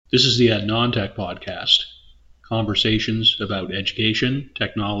This is the Ed Non-Tech Podcast, conversations about education,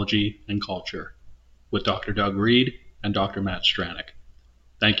 technology, and culture, with Dr. Doug Reed and Dr. Matt Stranick.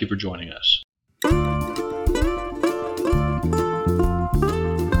 Thank you for joining us.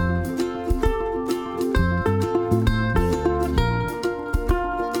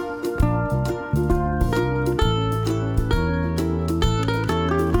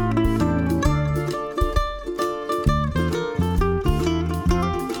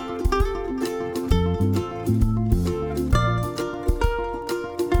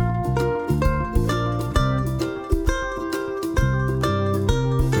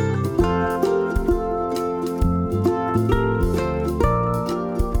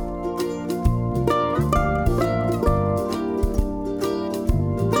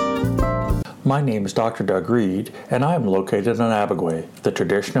 My name is Dr. Doug Reed, and I am located on Abagway, the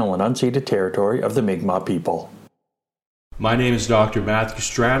traditional and unceded territory of the Mi'kmaq people. My name is Dr. Matthew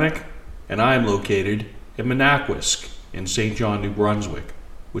Stranick, and I am located in Menakwisk in St. John, New Brunswick,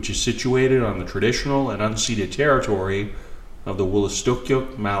 which is situated on the traditional and unceded territory of the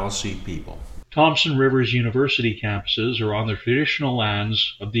Wolastoqiyik Maliseet people. Thompson Rivers University campuses are on the traditional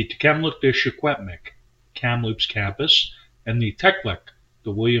lands of the Tk'emlúps de Secwépemc, Kamloops campus, and the Teklik,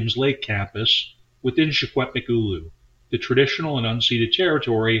 the Williams Lake campus, within Secwépemc Ulu, the traditional and unceded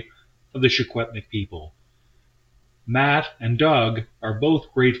territory of the Secwépemc people. Matt and Doug are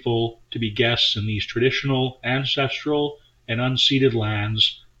both grateful to be guests in these traditional, ancestral, and unceded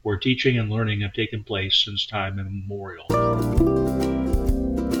lands where teaching and learning have taken place since time immemorial.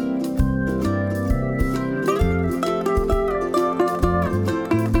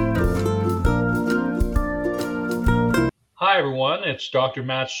 Hi everyone, it's Dr.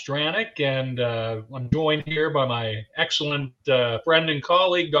 Matt Stranick, and I'm joined here by my excellent friend and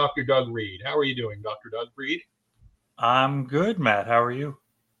colleague, Dr. Doug Reed. How are you doing, Dr. Doug Reed? I'm good, Matt. How are you?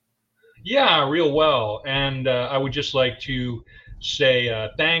 Yeah, real well. And I would just like to say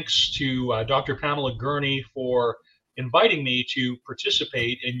thanks to Dr. Pamela Gurney for inviting me to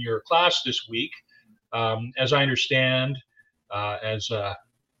participate in your class this week. As I understand, as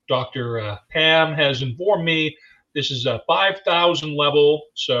Dr. Pam has informed me, this is a 5,000 level,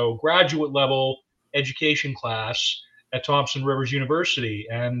 so graduate level education class at Thompson Rivers University.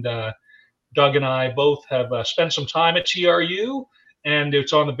 And Doug and I both have spent some time at TRU, and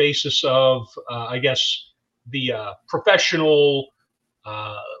it's on the basis of, the professional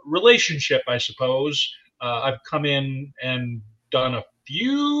relationship, I suppose. I've come in and done a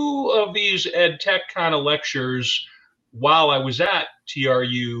few of these ed tech kind of lectures while I was at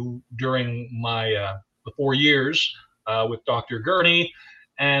TRU during my the 4 years with Dr. Gurney.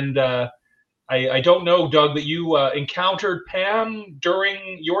 And I don't know, Doug, that you encountered Pam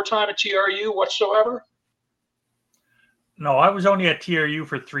during your time at TRU whatsoever? No, I was only at TRU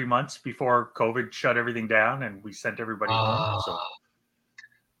for 3 months before COVID shut everything down and we sent everybody home.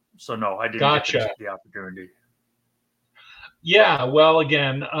 So no, I didn't get the opportunity. Yeah, well,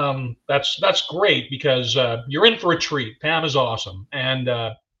 again, that's great because you're in for a treat. Pam is awesome. And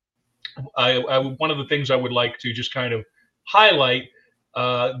one of the things I would like to just kind of highlight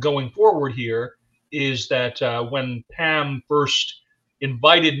going forward here is that when Pam first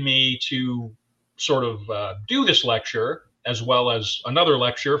invited me to sort of do this lecture, as well as another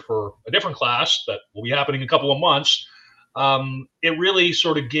lecture for a different class that will be happening in a couple of months, it really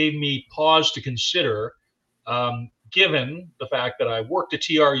sort of gave me pause to consider, given the fact that I worked at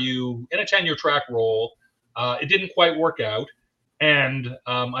TRU in a tenure track role. It didn't quite work out. And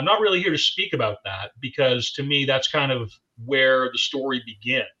I'm not really here to speak about that because to me, that's kind of where the story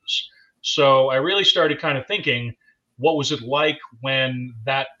begins. So I really started kind of thinking, what was it like when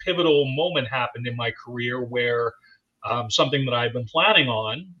that pivotal moment happened in my career where something that I've been planning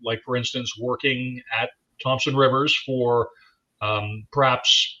on, like for instance, working at Thompson Rivers for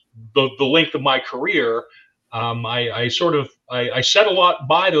perhaps the length of my career, I set a lot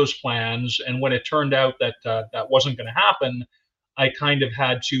by those plans. And when it turned out that that wasn't going to happen, I kind of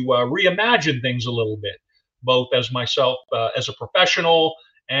had to reimagine things a little bit, both as myself as a professional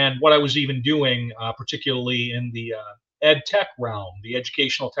and what I was even doing, particularly in the ed tech realm, the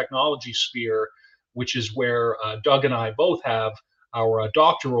educational technology sphere, which is where Doug and I both have our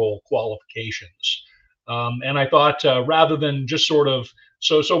doctoral qualifications. And I thought rather than just sort of,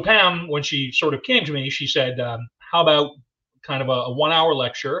 so Pam, when she sort of came to me, she said, how about kind of a 1 hour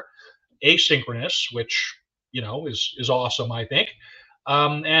lecture, asynchronous, which is awesome, I think.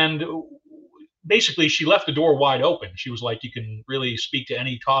 And basically, she left the door wide open. She was like, you can really speak to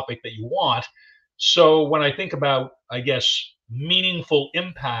any topic that you want. So when I think about, meaningful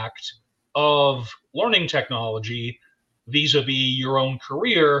impact of learning technology, vis-a-vis your own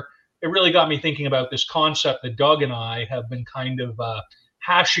career, it really got me thinking about this concept that Doug and I have been kind of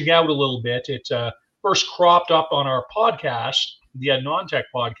hashing out a little bit. It first cropped up on our podcast, the Ed Non-Tech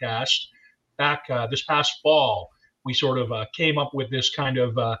podcast, back this past fall. We sort of came up with this kind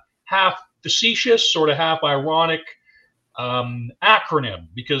of half facetious, sort of half ironic acronym,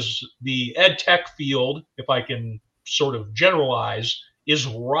 because the ed tech field, if I can sort of generalize, is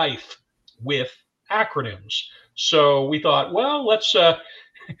rife with acronyms. So we thought, well, let's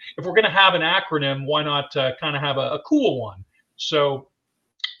if we're going to have an acronym, why not kind of have a cool one? So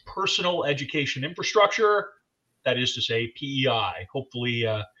personal education infrastructure, that is to say PEI. Hopefully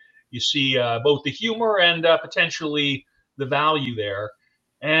you see both the humor and potentially the value there.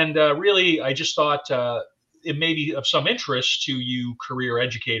 And really, I just thought it may be of some interest to you career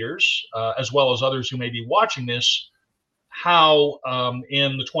educators, as well as others who may be watching this, how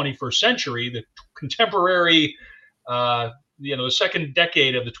in the 21st century, the contemporary, the second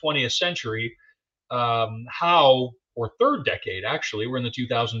decade of the 20th century, how, or third decade actually, we're in the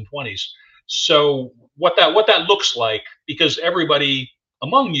 2020s. So what that looks like, because everybody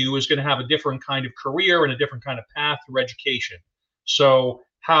among you is going to have a different kind of career and a different kind of path through education. So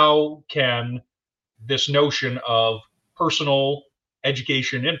how can this notion of personal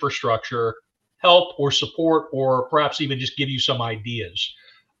education infrastructure help or support, or perhaps even just give you some ideas?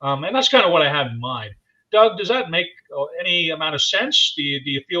 And that's kind of what I have in mind. Doug, does that make any amount of sense? Do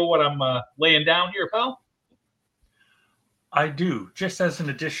you feel what I'm laying down here, pal? I do. Just as an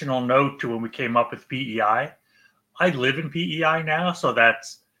additional note to when we came up with PEI, I live in PEI now, so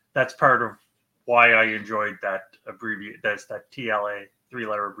that's part of why I enjoyed that that TLA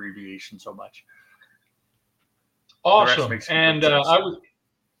 3-letter abbreviation so much. Awesome, and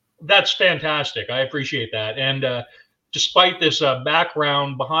that's fantastic. I appreciate that. And despite this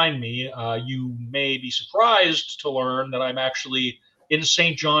background behind me, you may be surprised to learn that I'm actually in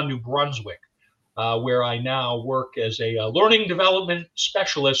St. John, New Brunswick, where I now work as a learning development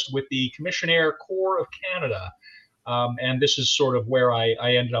specialist with the Commissionaire Corps of Canada. And this is sort of where I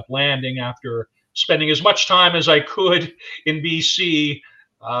ended up landing after spending as much time as I could in BC.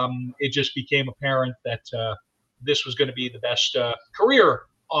 It just became apparent that this was going to be the best career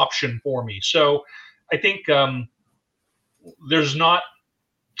option for me. So I think there's a lot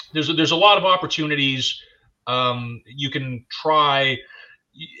of opportunities. You can try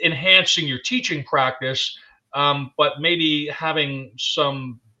enhancing your teaching practice, but maybe having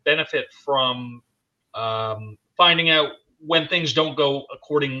some benefit from finding out when things don't go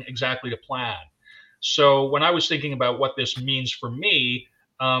according exactly to plan. So when I was thinking about what this means for me,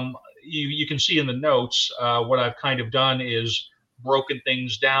 you can see in the notes what I've kind of done is broken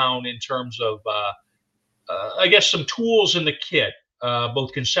things down in terms of, I guess, some tools in the kit,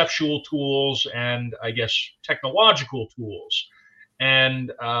 both conceptual tools and, I guess, technological tools.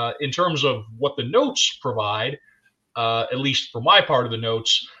 And in terms of what the notes provide, at least for my part of the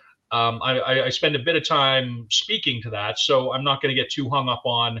notes, I spend a bit of time speaking to that. So I'm not going to get too hung up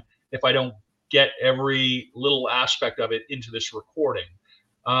on if I don't get every little aspect of it into this recording.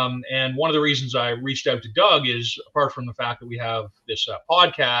 And one of the reasons I reached out to Doug is, apart from the fact that we have this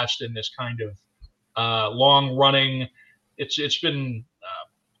podcast and this kind of long running, it's been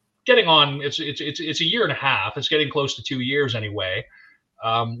getting on. It's a year and a half. It's getting close to 2 years anyway,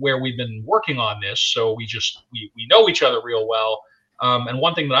 where we've been working on this. So we know each other real well. And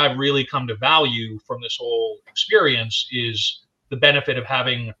one thing that I've really come to value from this whole experience is the benefit of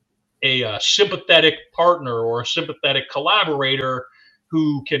having a sympathetic partner or a sympathetic collaborator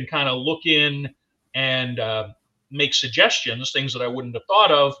who can kind of look in and make suggestions, things that I wouldn't have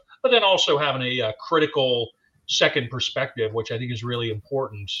thought of, but then also having a critical second perspective, which I think is really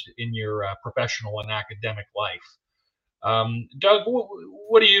important in your professional and academic life. Doug,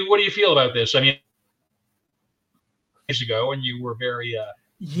 what do you feel about this? I mean, years ago, and you were very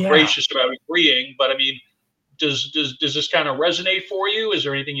gracious about agreeing, but I mean, does this kind of resonate for you? Is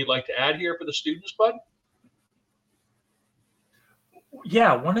there anything you'd like to add here for the students, bud?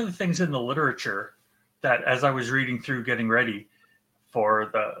 Yeah, one of the things in the literature that, as I was reading through, getting ready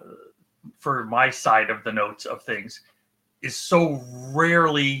for my side of the notes of things, is so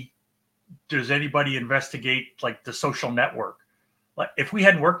rarely does anybody investigate like the social network. Like if we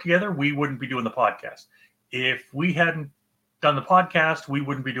hadn't worked together, we wouldn't be doing the podcast. If we hadn't done the podcast, we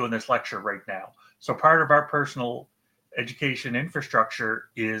wouldn't be doing this lecture right now. So part of our personal education infrastructure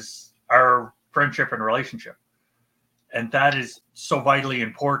is our friendship and relationship. And that is so vitally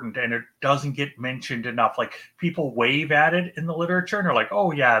important, and it doesn't get mentioned enough. Like people wave at it in the literature and they're like,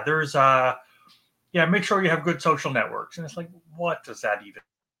 oh yeah, there's make sure you have good social networks. And it's like, what does that even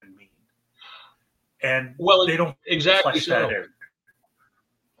mean? and Well, they don't exactly flesh that so. out.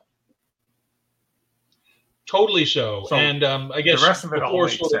 Totally so. So And I the guess rest of it all before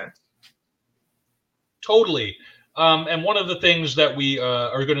made sort of sense. totally. And one of the things that we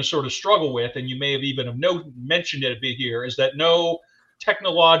are going to sort of struggle with, and you may have even mentioned it a bit here, is that no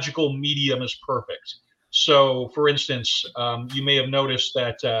technological medium is perfect. So, for instance, you may have noticed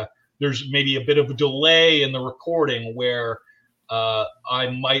that there's maybe a bit of a delay in the recording where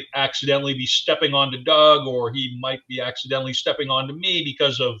I might accidentally be stepping onto Doug, or he might be accidentally stepping onto me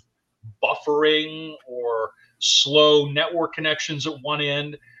because of buffering or slow network connections at one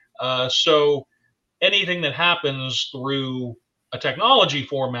end. So anything that happens through a technology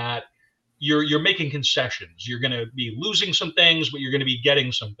format, you're making concessions. You're going to be losing some things, but you're going to be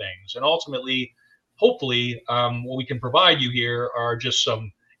getting some things. And ultimately, hopefully, what we can provide you here are just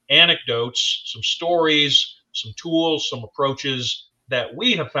some anecdotes, some stories, some tools, some approaches that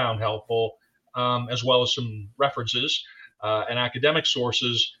we have found helpful, as well as some references and academic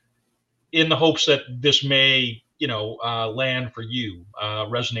sources, in the hopes that this may, land for you,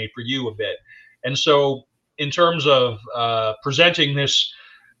 resonate for you a bit. And so, in terms of presenting this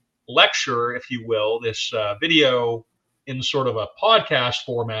lecture, if you will, this video in sort of a podcast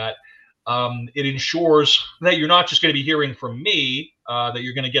format, it ensures that you're not just going to be hearing from me, that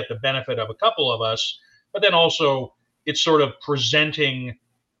you're going to get the benefit of a couple of us, but then also it's sort of presenting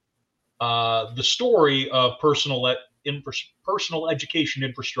the story of personal education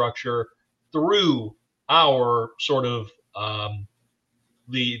infrastructure through our sort of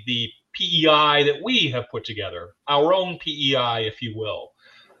the PEI that we have put together, our own PEI, if you will.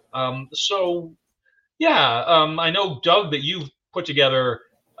 So, yeah, I know, Doug, that you've put together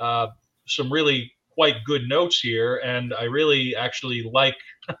some really quite good notes here, and I really actually like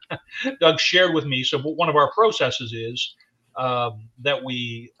Doug shared with me. So one of our processes is that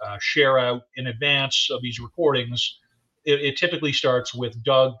we share out in advance of these recordings. It typically starts with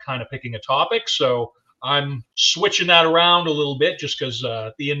Doug kind of picking a topic. So I'm switching that around a little bit just because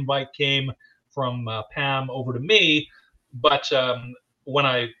the invite came from Pam over to me. But when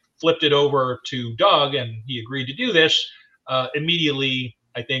I flipped it over to Doug and he agreed to do this, immediately,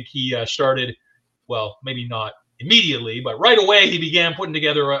 I think he started, well, maybe not immediately, but right away he began putting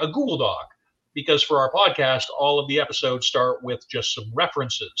together a Google Doc, because for our podcast, all of the episodes start with just some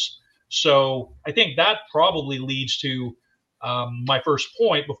references. So I think that probably leads to my first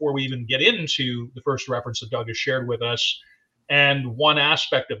point before we even get into the first reference that Doug has shared with us. And one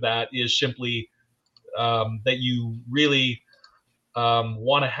aspect of that is simply that you really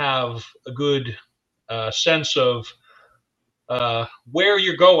want to have a good sense of where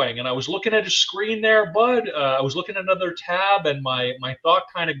you're going. And I was looking at a screen there, Bud. I was looking at another tab, and my thought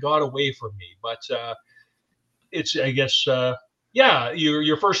kind of got away from me. But it's, I guess, yeah,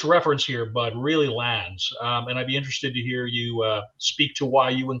 your first reference here, Bud, really lands. And I'd be interested to hear you speak to why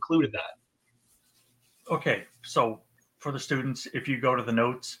you included that. Okay, so for the students, if you go to the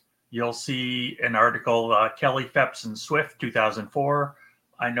notes, you'll see an article, Kelly, Phepps, and Swift, 2004.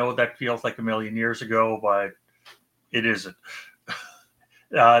 I know that feels like a million years ago, but it isn't.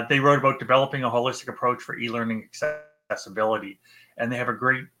 They wrote about developing a holistic approach for e-learning accessibility, and they have a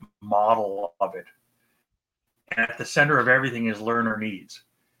great model of it. And at the center of everything is learner needs.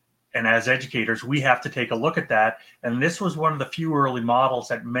 And as educators, we have to take a look at that. And this was one of the few early models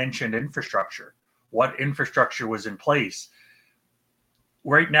that mentioned infrastructure, what infrastructure was in place.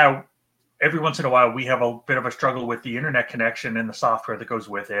 Right now, every once in a while, we have a bit of a struggle with the internet connection and the software that goes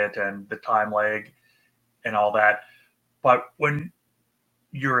with it and the time lag and all that. But when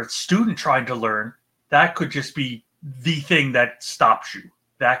you're a student trying to learn, that could just be the thing that stops you.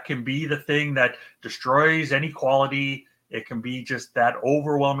 That can be the thing that destroys any quality. It can be just that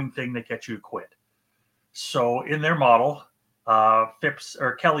overwhelming thing that gets you to quit. So in their model, Phipps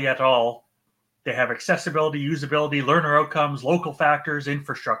or Kelly et al., they have accessibility, usability, learner outcomes, local factors,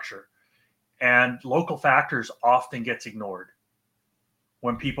 infrastructure. And local factors often gets ignored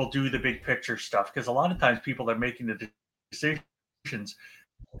when people do the big picture stuff, because a lot of times people that are making the decisions,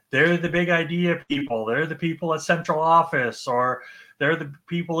 they're the big idea people. They're the people at central office, or they're the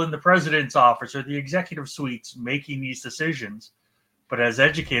people in the president's office or the executive suites making these decisions. But as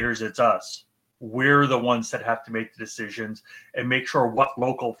educators, it's us. We're the ones that have to make the decisions and make sure what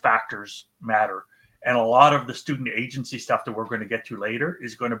local factors matter. And a lot of the student agency stuff that we're going to get to later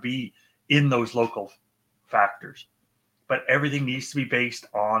is going to be in those local factors. But everything needs to be based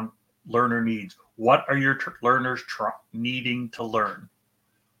on learner needs. What are your learners needing to learn?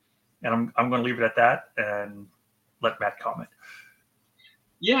 And I'm going to leave it at that and let Matt comment.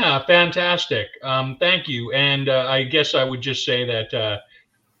 Yeah, fantastic. Thank you. And I guess I would just say that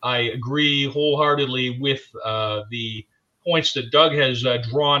I agree wholeheartedly with the points that Doug has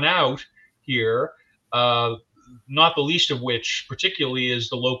drawn out here, not the least of which particularly is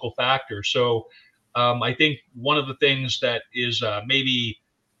the local factor. So I think one of the things that is maybe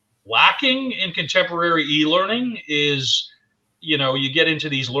lacking in contemporary e-learning is, you get into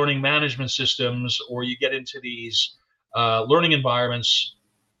these learning management systems, or you get into these learning environments,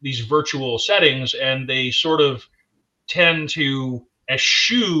 these virtual settings, and they sort of tend to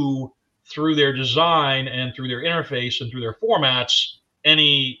eschew through their design and through their interface and through their formats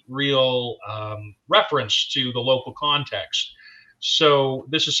any real reference to the local context. So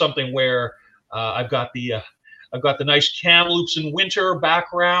this is something where I've got the nice Kamloops in winter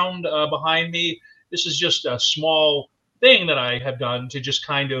background behind me. This is just a small thing that I have done to just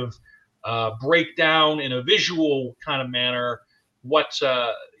kind of break down in a visual kind of manner what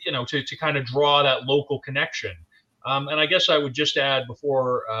to kind of draw that local connection. And I guess I would just add,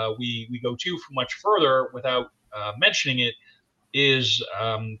 before we go too much further without mentioning it, is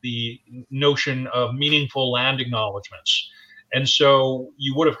the notion of meaningful land acknowledgements. And so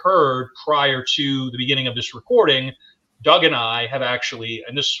you would have heard prior to the beginning of this recording, Doug and I have actually,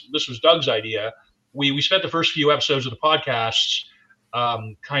 and this was Doug's idea, we spent the first few episodes of the podcasts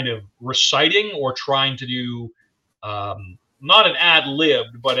kind of reciting or trying to do not an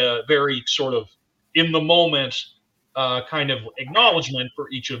ad-libbed, but a very sort of in the moment kind of acknowledgement for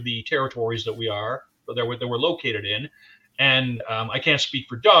each of the territories that we're located in. And I can't speak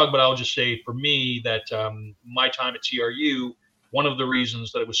for Doug, but I'll just say for me that my time at TRU, one of the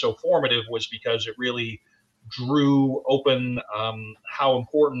reasons that it was so formative was because it really drew open how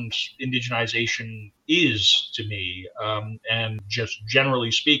important indigenization is to me, and just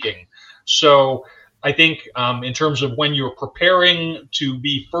generally speaking. So I think in terms of when you're preparing to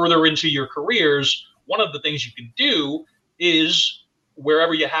be further into your careers, one of the things you can do is,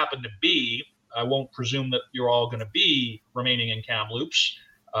 wherever you happen to be, I won't presume that you're all going to be remaining in Kamloops.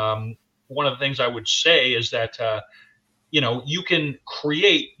 One of the things I would say is that, you can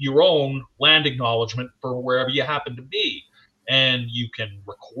create your own land acknowledgement for wherever you happen to be. And you can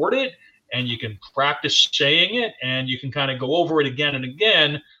record it, and you can practice saying it, and you can kind of go over it again and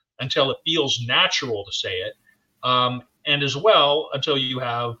again until it feels natural to say it. And as well, until you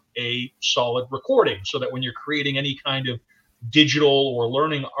have a solid recording, so that when you're creating any kind of digital or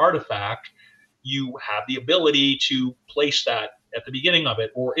learning artifact, you have the ability to place that at the beginning of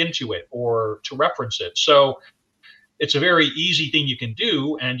it, or into it, or to reference it. So it's a very easy thing you can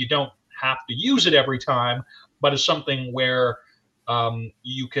do, and you don't have to use it every time, but it's something where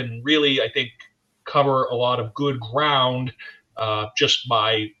you can really, I think, cover a lot of good ground just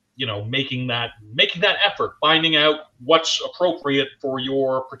by making that effort, finding out what's appropriate for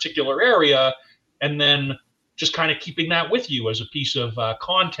your particular area, and then just kind of keeping that with you as a piece of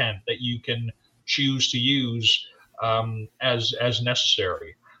content that you can choose to use as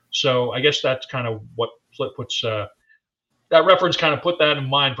necessary. So I guess that's kind of what puts that reference kind of put that in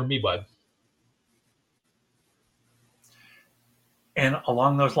mind for me, bud. And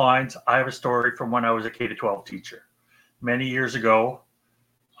along those lines, I have a story from when I was a K-12 teacher. Many years ago,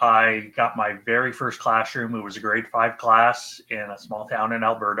 I got my very first classroom. It was a grade 5 class in a small town in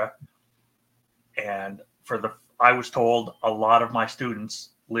Alberta. And I was told a lot of my students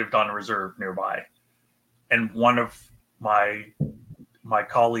lived on a reserve nearby. And one of my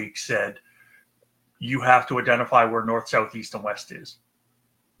colleagues said, you have to identify where north, south, east, and west is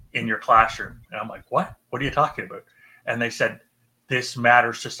in your classroom. And I'm like, what? What are you talking about? And they said, this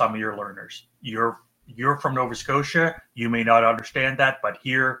matters to some of your learners. You're from Nova Scotia. You may not understand that, but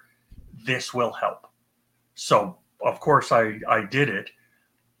here, this will help. So, of course, I did it.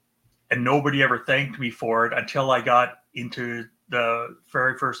 And nobody ever thanked me for it until I got into the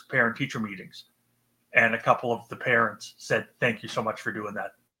very first parent-teacher meetings. And a couple of the parents said, thank you so much for doing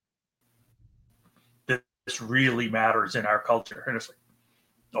that. This really matters in our culture. And it's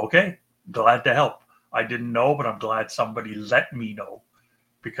like, okay, glad to help. I didn't know, but I'm glad somebody let me know,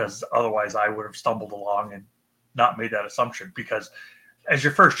 because otherwise I would have stumbled along and not made that assumption. Because as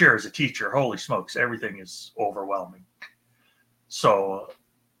your first year as a teacher, holy smokes, everything is overwhelming. So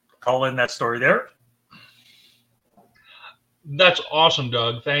I'll end that story there. That's awesome,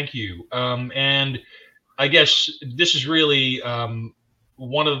 Doug. Thank you. And I guess this is really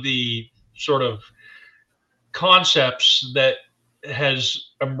one of the sort of concepts that has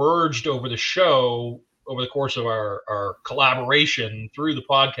emerged over the show, over the course of our collaboration through the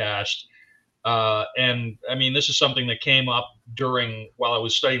podcast. And I mean, this is something that came up while I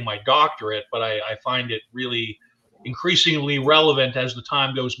was studying my doctorate, but I find it really increasingly relevant as the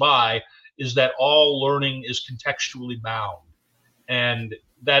time goes by, is that all learning is contextually bound. And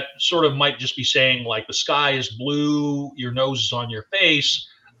that sort of might just be saying like the sky is blue, your nose is on your face.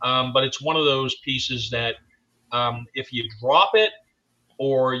 But it's one of those pieces that if you drop it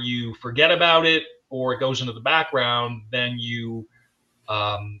or you forget about it or it goes into the background, then you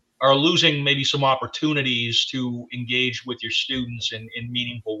are losing maybe some opportunities to engage with your students in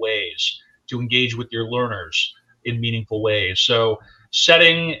meaningful ways, to engage with your learners in meaningful ways. So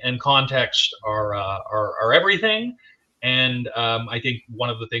setting and context are everything. And I think one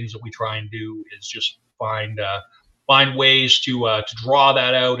of the things that we try and do is just find ways to draw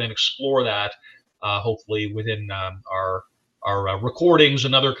that out and explore that, hopefully within our recordings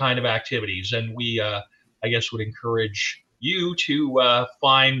and other kind of activities. And we, I guess, would encourage you to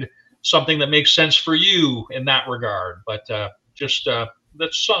find something that makes sense for you in that regard. But just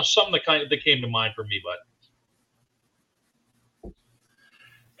that's some that came to mind for me. But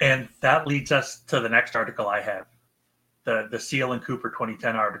and that leads us to the next article I have, the Seal and Cooper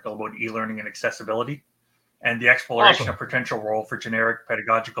 2010 article about e-learning and accessibility and the exploration of potential role for generic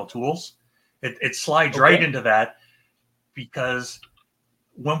pedagogical tools. It slides right into that, because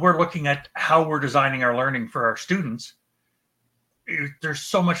when we're looking at how we're designing our learning for our students, there's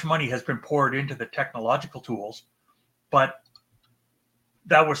so much money has been poured into the technological tools, but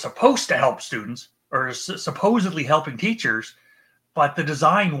that was supposed to help students or supposedly helping teachers, but the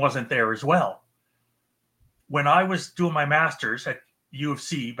design wasn't there as well. When I was doing my master's at U of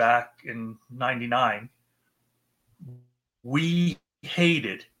C back in '99, we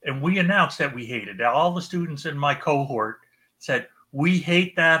hated, and we announced that we hated, all the students in my cohort said, we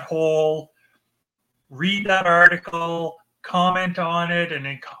hate that whole read that article, comment on it, and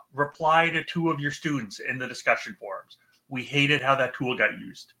then reply to 2 of your students in the discussion forums. We hated how that tool got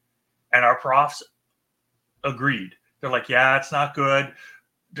used. And our profs agreed. They're like, yeah, it's not good.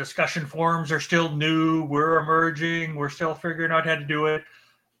 Discussion forums are still new. We're emerging. We're still figuring out how to do it.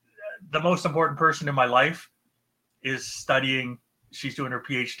 The most important person in my life is studying. She's doing her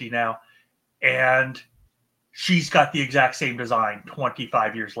PhD now. And she's got the exact same design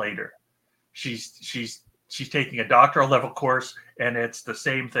 25 years later. She's taking a doctoral level course, and it's the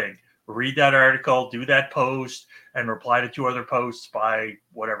same thing. Read that article, do that post, and reply to 2 other posts by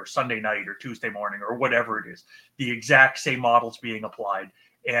whatever, Sunday night or Tuesday morning or whatever it is. The exact same model's being applied.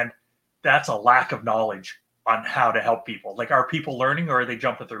 And that's a lack of knowledge on how to help people. Like, are people learning, or are they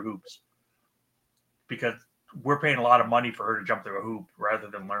jumping through hoops? Because we're paying a lot of money for her to jump through a hoop rather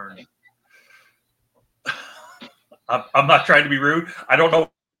than learn. I'm not trying to be rude. I don't know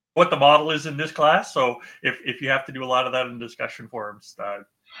what the model is in this class. So if you have to do a lot of that in discussion forums,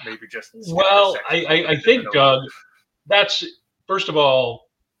 maybe just. Well, I think, Doug, that's, first of all,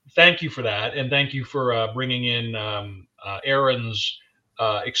 thank you for that. And thank you for bringing in Erin's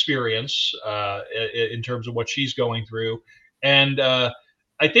experience in terms of what she's going through. And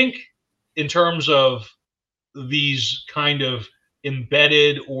I think in terms of these kind of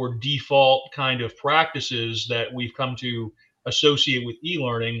embedded or default kind of practices that we've come to associate with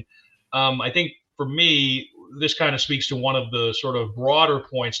e-learning, I think for me, this kind of speaks to one of the sort of broader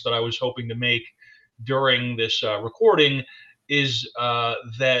points that I was hoping to make during this recording, is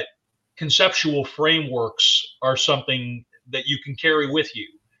that conceptual frameworks are something that you can carry with you.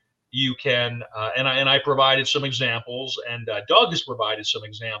 You can, and I provided some examples, and Doug has provided some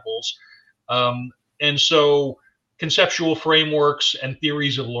examples. And so conceptual frameworks and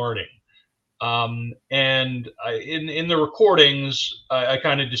theories of learning. And in the recordings, I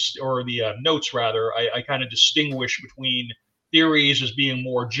kind of or the notes rather, I kind of distinguish between theories as being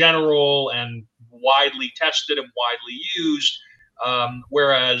more general and widely tested and widely used,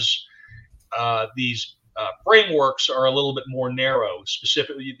 whereas these frameworks are a little bit more narrow.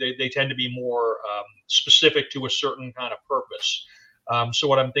 Specifically, they tend to be more specific to a certain kind of purpose. So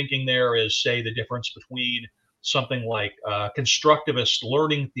what I'm thinking there is, say, the difference between something like constructivist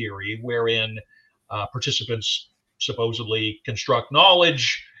learning theory, wherein participants supposedly construct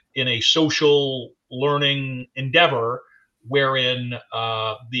knowledge in a social learning endeavor, wherein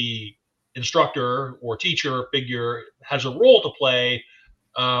the instructor or teacher figure has a role to play,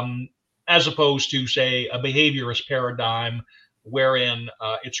 as opposed to, say, a behaviorist paradigm, wherein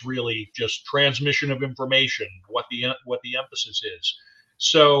it's really just transmission of information, what the emphasis is.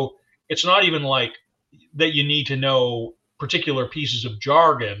 So it's not even like that you need to know particular pieces of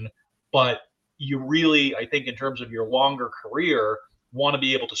jargon, but you really, I think, in terms of your longer career, want to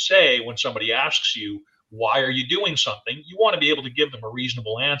be able to say, when somebody asks you, why are you doing something, you want to be able to give them a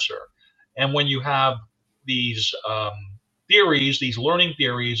reasonable answer. And when you have these theories, these learning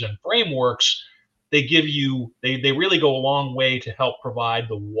theories and frameworks, they give you, they really go a long way to help provide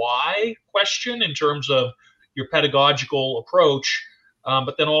the why question in terms of your pedagogical approach.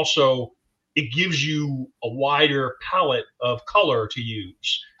 but then also it gives you a wider palette of color to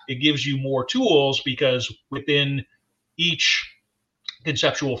use. It gives you more tools because within each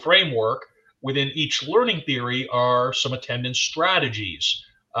conceptual framework, within each learning theory are some attendance strategies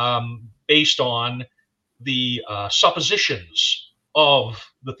based on the suppositions of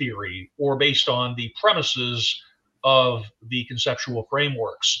the theory or based on the premises of the conceptual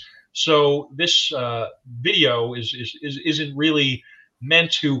frameworks. So this video isn't really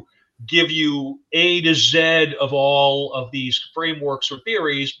meant to give you A to Z of all of these frameworks or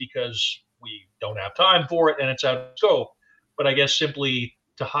theories because we don't have time for it and it's out of scope. But I guess simply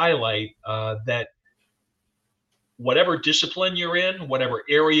to highlight that whatever discipline you're in, whatever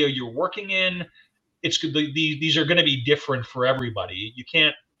area you're working in, these are going to be different for everybody. You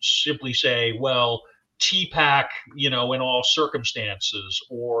can't simply say, well, TPAC, in all circumstances,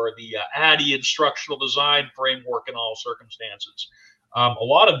 or the ADDIE instructional design framework in all circumstances. A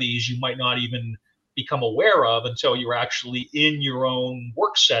lot of these you might not even become aware of until you're actually in your own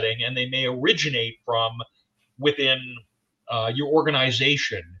work setting, and they may originate from within your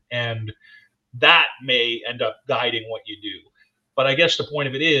organization, and that may end up guiding what you do. But I guess the point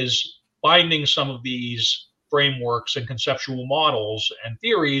of it is finding some of these frameworks and conceptual models and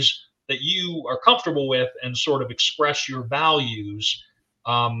theories that you are comfortable with and sort of express your values,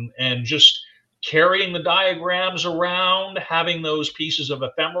 and just carrying the diagrams around, having those pieces of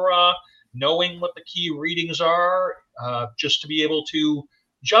ephemera, knowing what the key readings are, just to be able to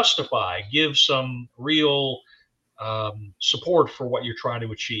justify, give some real support for what you're trying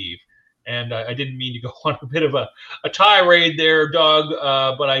to achieve. And I didn't mean to go on a bit of a tirade there, Doug,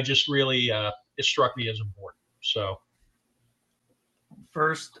 but I just really, it struck me as important. So,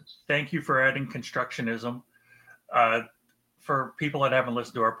 first, thank you for adding constructionism. For people that haven't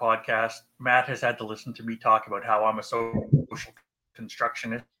listened to our podcast, Matt has had to listen to me talk about how I'm a social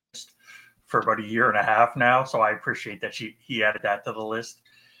constructionist for about a year and a half now. So I appreciate that he added that to the list.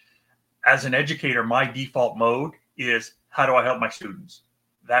 As an educator, my default mode is, how do I help my students?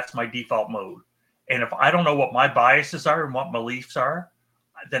 That's my default mode. And if I don't know what my biases are and what my beliefs are,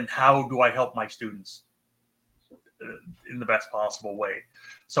 then how do I help my students in the best possible way?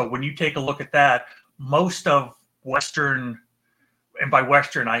 So when you take a look at that, most of Western, and by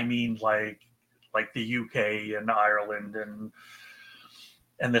Western, I mean like the UK and Ireland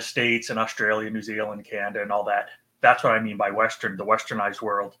and the States and Australia, New Zealand, Canada, and all that. That's what I mean by Western, the Westernized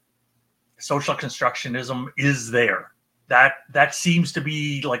world. Social constructionism is there. That seems to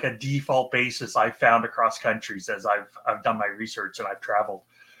be like a default basis I've found across countries as I've done my research and I've traveled.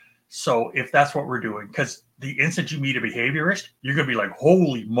 So if that's what we're doing, because the instant you meet a behaviorist, you're going to be like,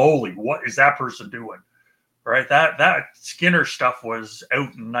 holy moly, what is that person doing? Right? That Skinner stuff was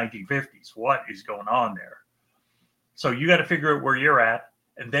out in the 1950s. What is going on there? So you got to figure out where you're at.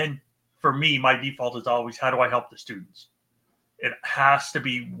 And then for me, my default is always, how do I help the students? It has to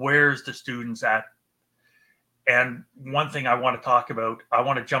be, where's the students at? And one thing I want to talk about, I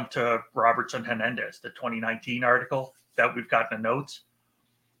want to jump to Robertson Hernandez, the 2019 article that we've got in the notes.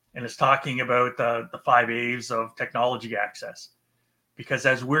 And it's talking about the 5 A's of technology access. Because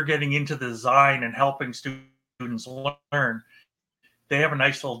as we're getting into the design and helping students learn, they have a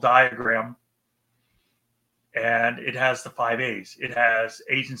nice little diagram. And it has the 5 A's. It has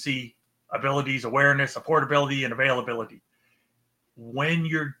agency, abilities, awareness, affordability, and availability. When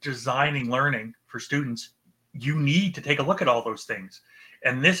you're designing learning for students, you need to take a look at all those things.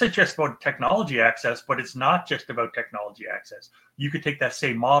 And this is just about technology access, but it's not just about technology access. You could take that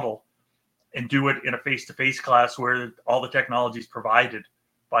same model and do it in a face-to-face class where all the technology is provided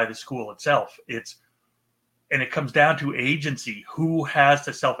by the school itself. And it comes down to agency. Who has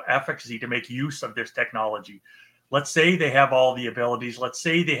the self-efficacy to make use of this technology? Let's say they have all the abilities. Let's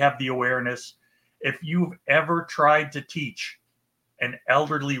say they have the awareness. If you've ever tried to teach an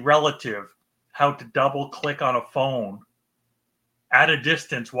elderly relative how to double click on a phone at a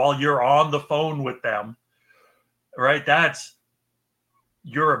distance while you're on the phone with them, right?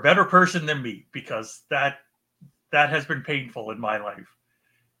 You're a better person than me, because that has been painful in my life.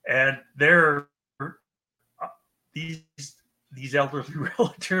 And these elderly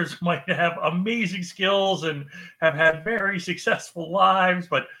relatives might have amazing skills and have had very successful lives,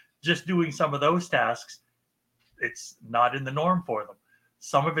 but just doing some of those tasks, it's not in the norm for them.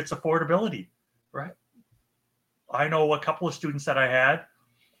 Some of it's affordability, right? I know a couple of students that I had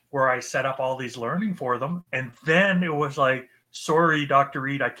where I set up all these learning for them. And then it was like, sorry, Dr.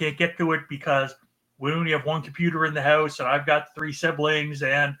 Reed, I can't get to it because we only have one computer in the house and I've got 3 siblings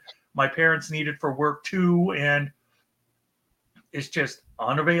and my parents need it for work too. And it's just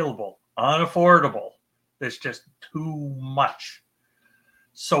unavailable, unaffordable. It's just too much.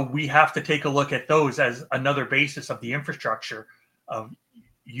 So we have to take a look at those as another basis of the infrastructure of,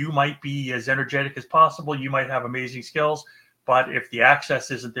 you might be as energetic as possible, you might have amazing skills, but if the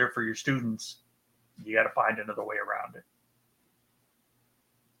access isn't there for your students, you got to find another way around it.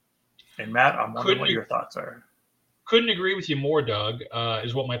 And Matt, I'm wondering what your thoughts are. Couldn't agree with you more, Doug,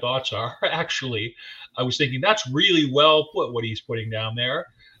 is what my thoughts are. Actually, I was thinking that's really well put, what he's putting down there.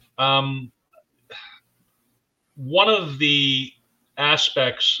 One of the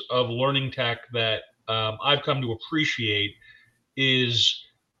aspects of learning tech that I've come to appreciate is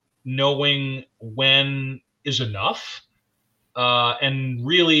knowing when is enough, and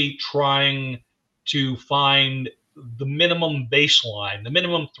really trying to find the minimum baseline, the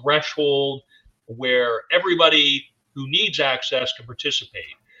minimum threshold where everybody who needs access can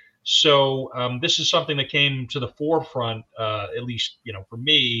participate. So this is something that came to the forefront, at least, for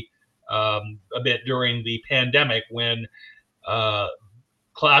me, a bit during the pandemic, when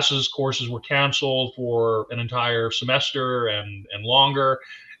courses were canceled for an entire semester and longer.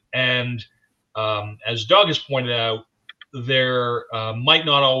 And as Doug has pointed out, there might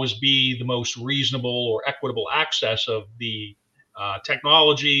not always be the most reasonable or equitable access of the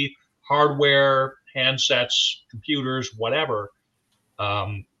technology, hardware, handsets, computers, whatever.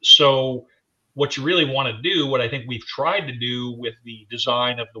 So what you really want to do, what I think we've tried to do with the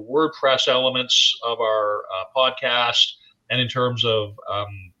design of the WordPress elements of our podcast, and in terms of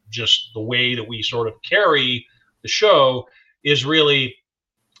just the way that we sort of carry the show, is really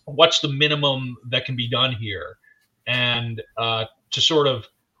what's the minimum that can be done here, and to sort of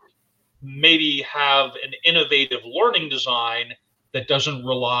maybe have an innovative learning design that doesn't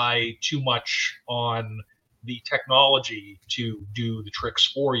rely too much on the technology to do the tricks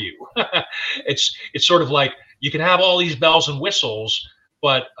for you. It's sort of like you can have all these bells and whistles,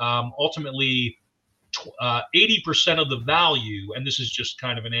 but ultimately 80% of the value, and this is just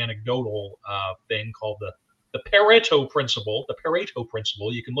kind of an anecdotal thing called the Pareto principle. The Pareto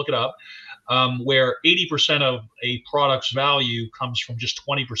principle, you can look it up, where 80% of a product's value comes from just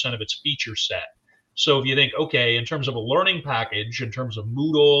 20% of its feature set. So if you think, okay, in terms of a learning package, in terms of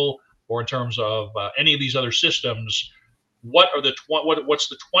Moodle, or in terms of any of these other systems, what's the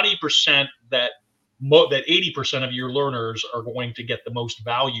 20% that 80% of your learners are going to get the most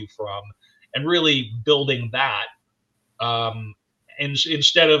value from, and really building that, and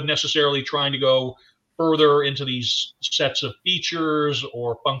instead of necessarily trying to go further into these sets of features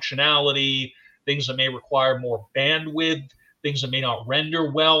or functionality, things that may require more bandwidth, things that may not render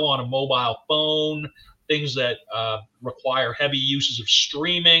well on a mobile phone, things that require heavy uses of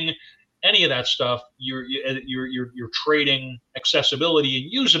streaming, any of that stuff, you're trading accessibility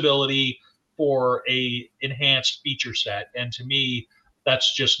and usability for a enhanced feature set. And to me,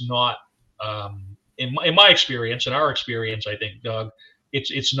 that's just not, in my experience, in our experience, I think, Doug,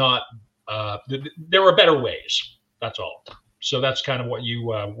 it's not. There are better ways. That's all. So that's kind of what you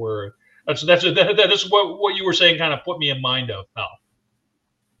were. That's what you were saying. Kind of put me in mind of, pal.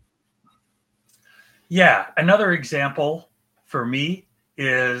 Yeah, another example for me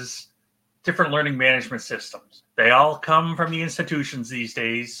is different learning management systems. They all come from the institutions these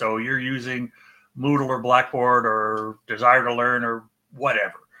days. So you're using Moodle or Blackboard or Desire to Learn or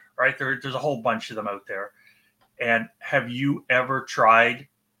whatever, right? There's a whole bunch of them out there. And have you ever tried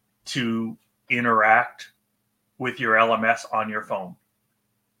to interact with your LMS on your phone?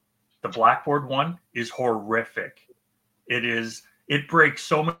 The Blackboard one is horrific. It breaks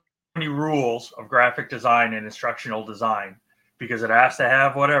so many rules of graphic design and instructional design, because it has to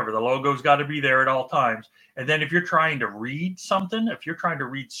have whatever. The logo's got to be there at all times. And then if you're trying to read something, if you're trying to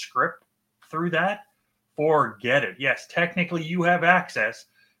read script through that, forget it. Yes, technically you have access,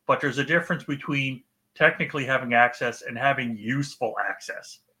 but there's a difference between technically having access and having useful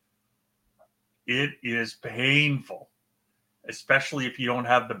access. It is painful, especially if you don't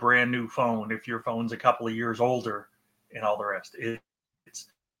have the brand new phone, if your phone's a couple of years older and all the rest.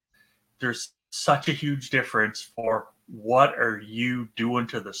 There's such a huge difference for what are you doing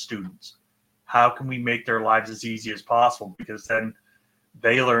to the students? How can we make their lives as easy as possible? Because then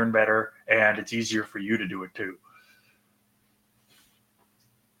they learn better and it's easier for you to do it too.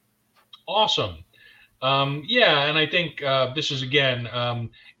 Awesome. Yeah, and I think this is, again,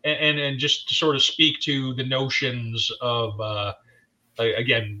 and just to sort of speak to the notions of,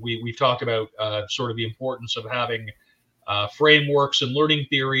 again, we've talked about sort of the importance of having frameworks and learning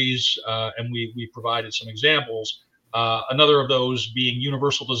theories, and we provided some examples. Another of those being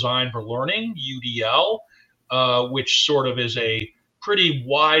Universal Design for Learning, UDL, which sort of is a pretty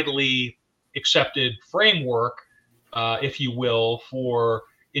widely accepted framework, if you will, for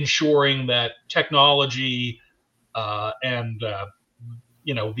ensuring that technology and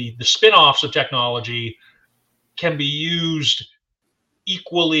the spin-offs of technology can be used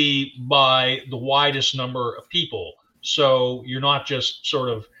equally by the widest number of people. So you're not just sort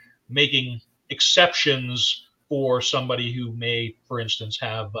of making exceptions for somebody who may, for instance,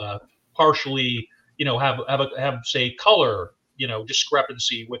 have partially, have say color,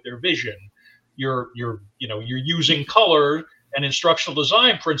 discrepancy with their vision. You're using color and instructional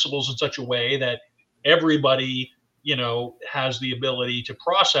design principles in such a way that everybody, has the ability to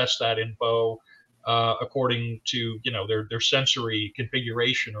process that info according to their sensory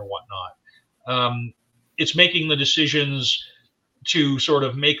configuration or whatnot. It's making the decisions to sort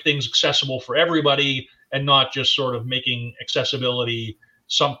of make things accessible for everybody, and not just sort of making accessibility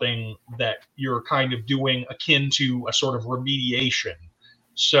something that you're kind of doing akin to a sort of remediation.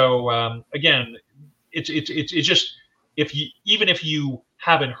 So again, it's just, even if you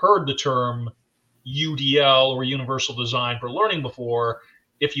haven't heard the term UDL or Universal Design for Learning before,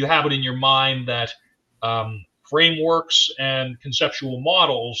 if you have it in your mind that frameworks and conceptual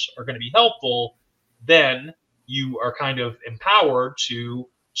models are going to be helpful, then you are kind of empowered to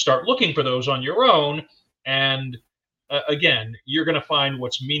start looking for those on your own. And again, you're going to find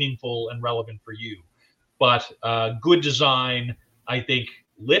what's meaningful and relevant for you. But good design, I think,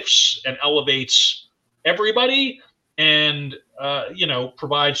 lifts and elevates everybody, and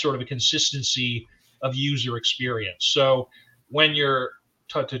provides sort of a consistency of user experience. So when you're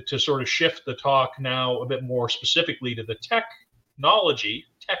to sort of shift the talk now a bit more specifically to the technology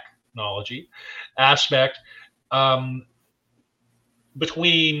aspect,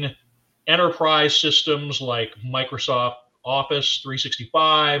 between enterprise systems like Microsoft Office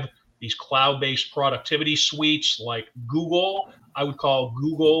 365, these cloud-based productivity suites like Google, I would call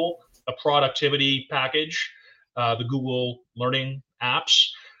Google a productivity package, the Google Learning apps,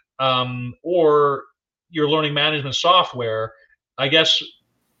 or your learning management software. I guess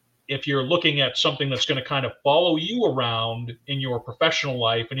if you're looking at something that's going to kind of follow you around in your professional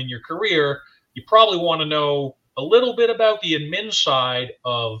life and in your career, you probably want to know a little bit about the admin side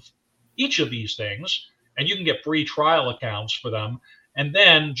of each of these things, and you can get free trial accounts for them. And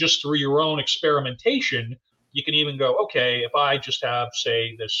then just through your own experimentation, you can even go, okay, if I just have,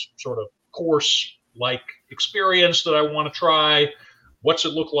 say, this sort of course-like experience that I want to try, what's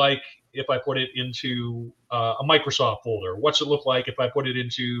it look like if I put it into a Microsoft folder? What's it look like if I put it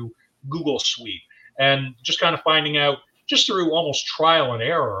into Google Suite? And just kind of finding out, just through almost trial and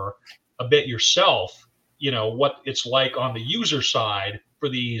error a bit yourself, what it's like on the user side for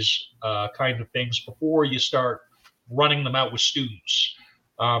these kind of things before you start running them out with students.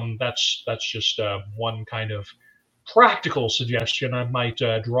 That's just one kind of practical suggestion I might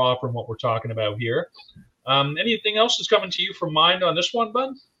draw from what we're talking about here. Anything else that's coming to you from mind on this one,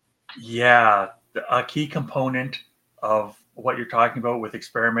 Bud? Yeah, a key component of what you're talking about with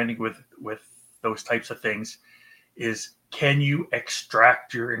experimenting with those types of things is, can you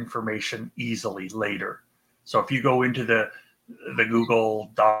extract your information easily later? So if you go into the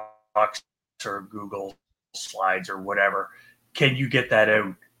Google Docs or Google Slides or whatever, can you get that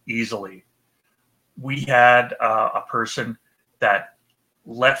out easily? We had a person that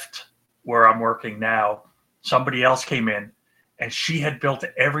left where I'm working now. Somebody else came in, and she had built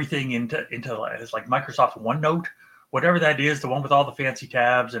everything into it's like Microsoft OneNote, whatever that is, the one with all the fancy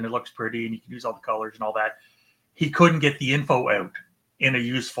tabs, and it looks pretty and you can use all the colors and all that. He couldn't get the info out in a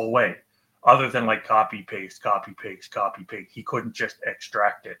useful way other than like copy, paste, copy, paste, copy, paste. He couldn't just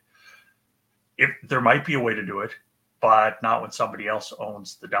extract it. If there might be a way to do it, but not when somebody else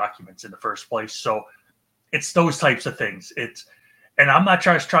owns the documents in the first place. So it's those types of things. And I'm not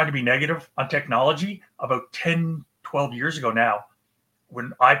just trying to be negative on technology. About 10, 12 years ago now,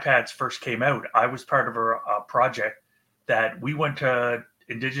 when iPads first came out, I was part of a project that we went to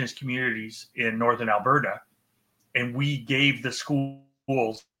Indigenous communities in Northern Alberta, and we gave the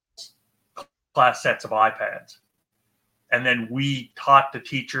schools class sets of iPads. And then we taught the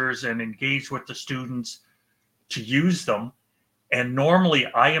teachers and engaged with the students to use them. And normally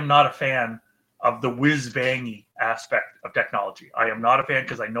I am not a fan of the whiz-bangy aspect of technology. I am not a fan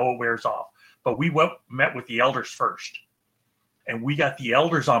because I know it wears off. But we met with the elders first. And we got the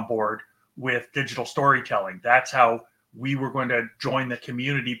elders on board with digital storytelling. That's how we were going to join the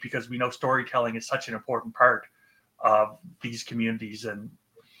community, because we know storytelling is such an important part of these communities.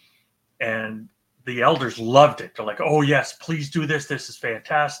 And the elders loved it. They're like, oh, yes, please do this. This is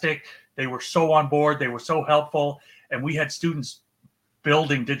fantastic. They were so on board. They were so helpful. And we had students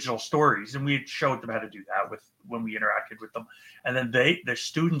building digital stories, and we had showed them how to do that when we interacted with them. And then the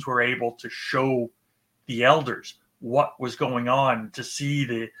students were able to show the elders what was going on, to see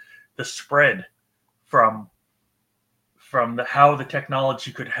the spread from from how the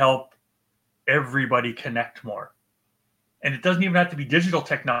technology could help everybody connect more. And it doesn't even have to be digital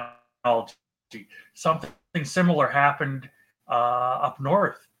technology. Something similar happened up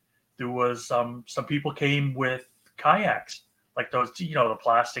north. There was some people came with kayaks, like those, the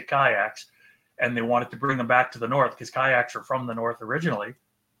plastic kayaks, and they wanted to bring them back to the north because kayaks are from the north originally.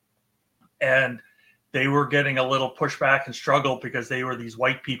 And they were getting a little pushback and struggle because they were these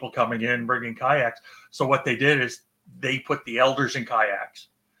white people coming in bringing kayaks. So what they did is they put the elders in kayaks.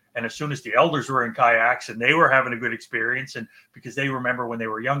 And as soon as the elders were in kayaks and they were having a good experience, and because they remember when they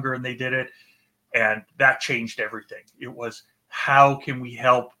were younger and they did it, and that changed everything. It was, how can we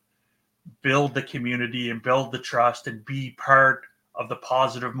help build the community and build the trust and be part of the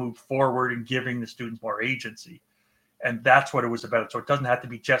positive move forward and giving the students more agency? And that's what it was about. So it doesn't have to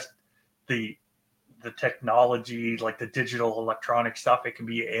be just the technology, like the digital electronic stuff. It can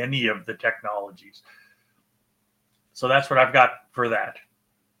be any of the technologies. So that's what I've got for that.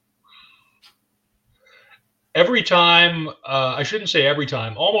 Every time, I shouldn't say every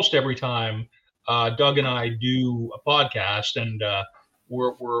time, almost every time, Doug and I do a podcast, and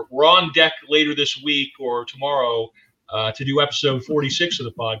we're on deck later this week or tomorrow to do episode 46 of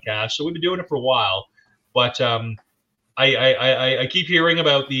the podcast. So we've been doing it for a while, but I keep hearing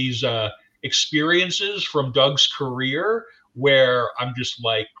about these experiences from Doug's career where I'm just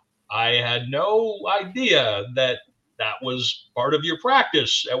like, I had no idea that was part of your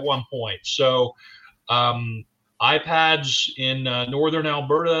practice at one point. So iPads in northern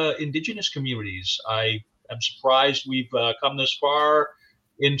Alberta Indigenous communities. I am surprised we've come this far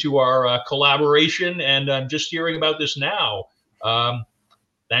into our collaboration, and I'm just hearing about this now.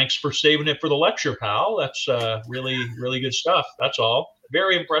 Thanks for saving it for the lecture, pal. That's really, really good stuff. That's all.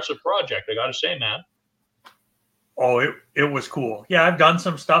 Very impressive project, I got to say, man. Oh, it was cool. Yeah, I've done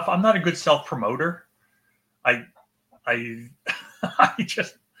some stuff. I'm not a good self-promoter. I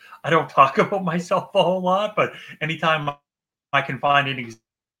I don't talk about myself a whole lot, but anytime I can find an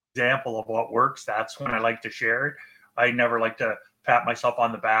example of what works, that's when I like to share it. I never like to pat myself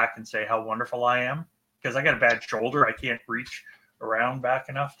on the back and say how wonderful I am, because I got a bad shoulder. I can't reach around back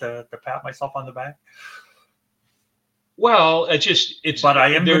enough to pat myself on the back. Well, but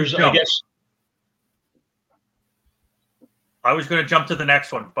I am, there's, I guess. I was going to jump to the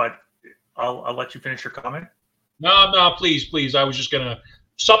next one, but I'll let you finish your comment. No, please. I was just going to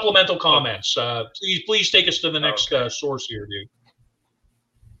supplemental comments. Please take us to the next source here, dude.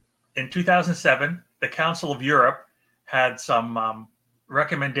 In 2007, the Council of Europe had some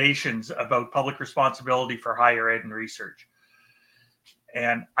recommendations about public responsibility for higher ed and research.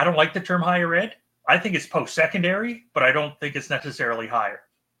 And I don't like the term higher ed. I think it's post-secondary, but I don't think it's necessarily higher,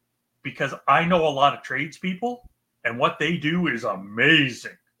 because I know a lot of tradespeople and what they do is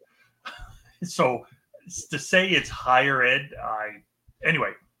amazing. So to say it's higher ed,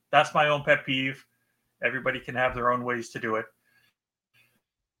 anyway, that's my own pet peeve. Everybody can have their own ways to do it.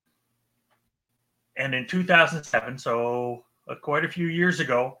 And in 2007, so quite a few years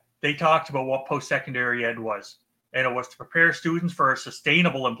ago, they talked about what post-secondary ed was. And it was to prepare students for a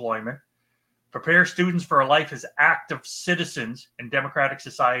sustainable employment, prepare students for a life as active citizens in democratic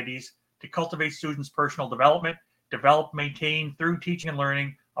societies, to cultivate students' personal development, develop, maintain through teaching and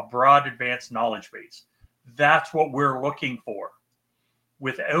learning a broad advanced knowledge base. That's what we're looking for.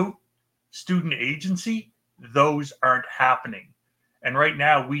 Without student agency, those aren't happening. And right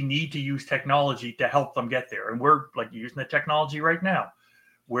now, we need to use technology to help them get there. And we're like using the technology right now.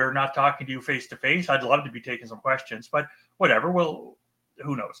 We're not talking to you face to face. I'd love to be taking some questions, but whatever. Well,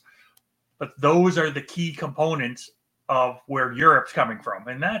 who knows? But those are the key components of where Europe's coming from.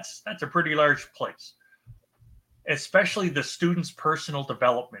 And that's a pretty large place, especially the students' personal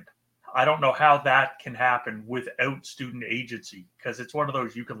development. I don't know how that can happen without student agency, because it's one of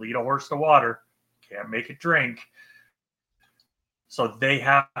those, you can lead a horse to water, can't make it drink. So they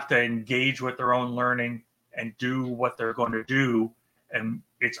have to engage with their own learning and do what they're going to do. And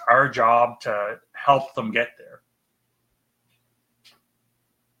it's our job to help them get there.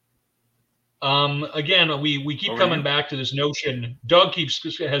 Again, we keep coming back to this notion. Doug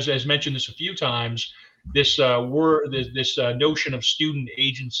has mentioned this a few times. This notion of student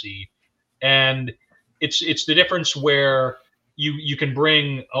agency, and it's the difference where you can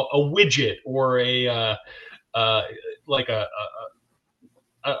bring a widget or a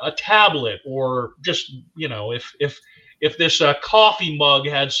tablet, or just, if this coffee mug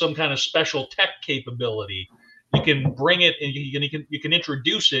had some kind of special tech capability, you can bring it and you can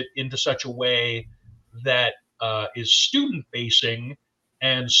introduce it into such a way that is student facing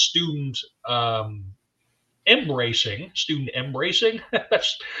and student embracing.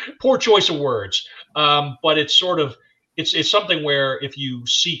 That's poor choice of words, but it's it's something where if you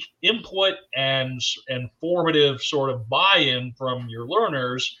seek input and formative sort of buy-in from your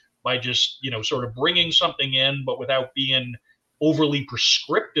learners by just, sort of bringing something in, but without being overly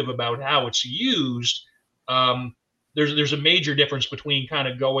prescriptive about how it's used, there's a major difference between kind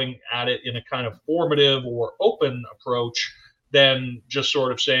of going at it in a kind of formative or open approach than just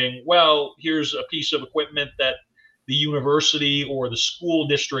sort of saying, well, here's a piece of equipment that the university or the school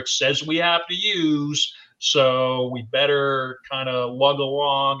district says we have to use, so we better kind of lug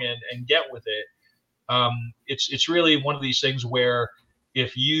along and get with it. It's really one of these things where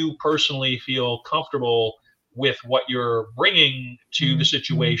if you personally feel comfortable with what you're bringing to the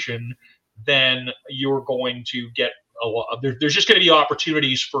situation, then you're going to get a lot. There's just going to be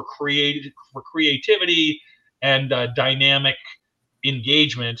opportunities for creativity and dynamic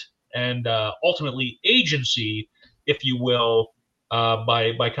engagement and ultimately agency, if you will,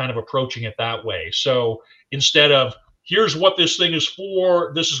 by kind of approaching it that way. So instead of here's what this thing is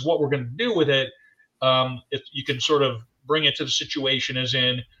for, this is what we're going to do with it, if you can sort of bring it to the situation as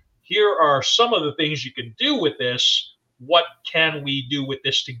in, here are some of the things you can do with this. What can we do with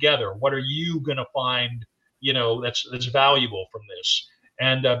this together? What are you going to find, that's valuable from this?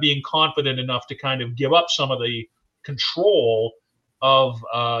 And being confident enough to kind of give up some of the control of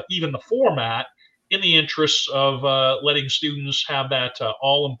even the format in the interests of letting students have that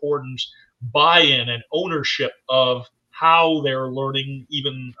all-important buy-in and ownership of how their learning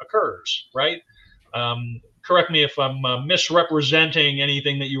even occurs, right? Correct me if I'm misrepresenting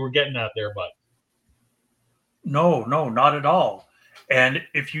anything that you were getting at there, bud. No, not at all. And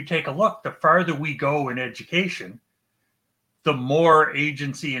if you take a look, the farther we go in education, the more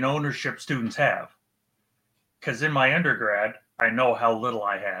agency and ownership students have. Because in my undergrad, I know how little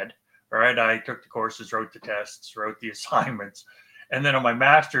I had. Right, I took the courses, wrote the tests, wrote the assignments, and then on my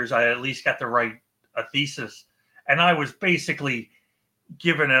master's, I at least got to write a thesis. And I was basically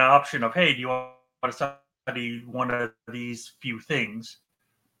given an option of, hey, do you want to study one of these few things?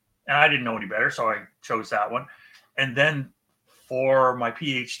 And I didn't know any better, so I chose that one. And then for my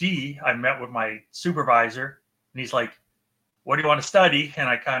PhD, I met with my supervisor, and he's like, what do you want to study? And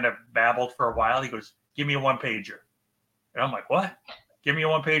I kind of babbled for a while. He goes, give me a one-pager. And I'm like, what? Give me a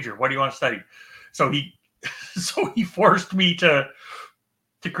one-pager. What do you want to study? So he forced me to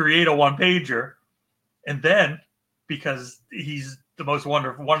create a one-pager. And then, because he's one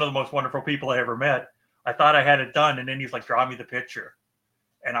of the most wonderful people I ever met, I thought I had it done. And then he's like, draw me the picture.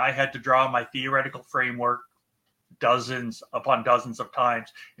 And I had to draw my theoretical framework dozens upon dozens of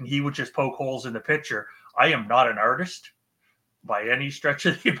times. And he would just poke holes in the picture. I am not an artist by any stretch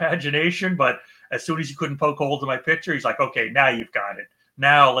of the imagination, but as soon as he couldn't poke holes in my picture, he's like, okay, now you've got it.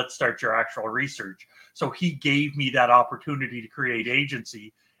 Now let's start your actual research. So he gave me that opportunity to create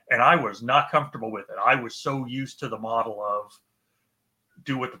agency, and I was not comfortable with it. I was so used to the model of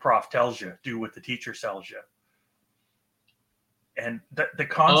do what the prof tells you, do what the teacher tells you. And the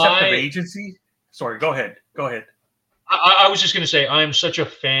concept of agency, sorry, go ahead. I was just going to say, I'm such a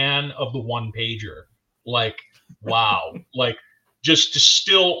fan of the one-pager. Like, wow. Like, just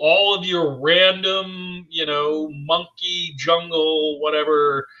distill all of your random, monkey, jungle,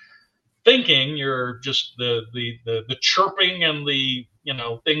 whatever thinking. You're just the chirping and the,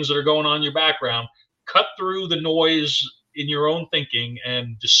 things that are going on in your background. Cut through the noise in your own thinking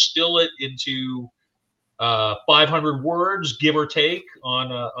and distill it into 500 words, give or take,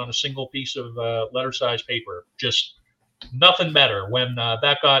 on a single piece of letter-sized paper. Just nothing better. When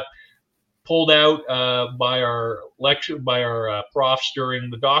that got pulled out by our profs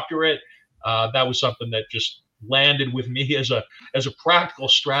during the doctorate, that was something that just landed with me as a practical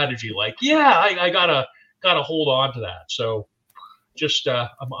strategy. Like, yeah, I gotta hold on to that. So just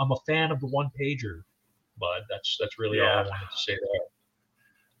I'm a fan of the one pager, bud. That's really all I wanted to say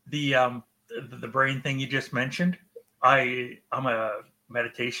there. The brain thing you just mentioned, I'm a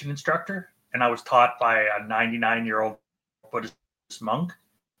meditation instructor, and I was taught by a 99-year-old Buddhist monk.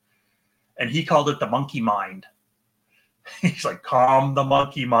 And he called it the monkey mind. He's like, calm the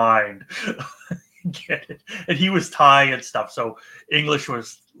monkey mind. Get it? And he was Thai and stuff. So English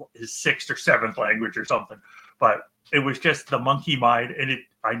was his 6th or 7th language or something. But it was just the monkey mind. And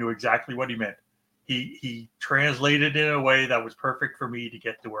I knew exactly what he meant. He translated in a way that was perfect for me to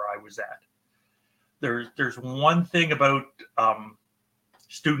get to where I was at. There's one thing about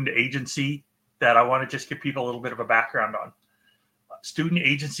student agency that I want to just give people a little bit of a background on. Student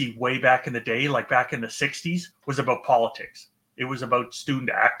agency way back in the day, like back in the 60s, was about politics. It was about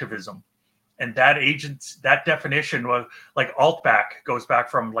student activism. And that definition was like Altback goes back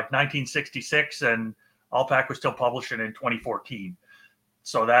from like 1966, and Altback was still publishing in 2014.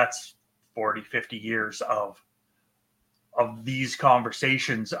 So that's 40, 50 years of of these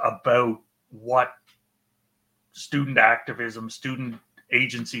conversations about what student activism, student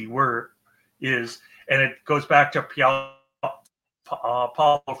agency is. And it goes back to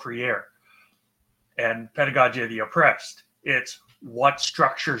Paulo Freire and Pedagogy of the Oppressed. It's what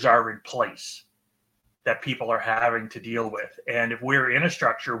structures are in place that people are having to deal with. And if we're in a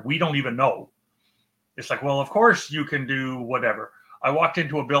structure, we don't even know. It's like, well, of course you can do whatever. I walked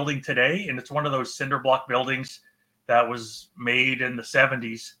into a building today, and it's one of those cinder block buildings that was made in the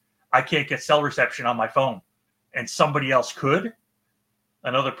 70s. I can't get cell reception on my phone. And somebody else could.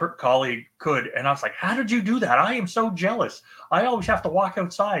 Another colleague could. And I was like, how did you do that? I am so jealous. I always have to walk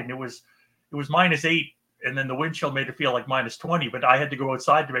outside. And it was -8. And then the windshield made it feel like -20. But I had to go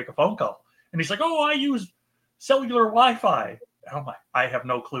outside to make a phone call. And he's like, oh, I use cellular Wi-Fi. And I'm like, I have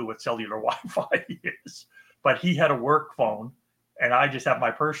no clue what cellular Wi-Fi is. But he had a work phone. And I just have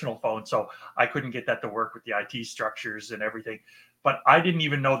my personal phone. So I couldn't get that to work with the IT structures and everything. But I didn't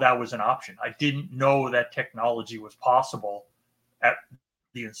even know that was an option. I didn't know that technology was possible at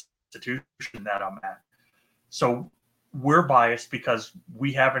the institution that I'm at. So we're biased because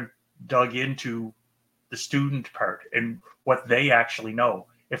we haven't dug into the student part and what they actually know.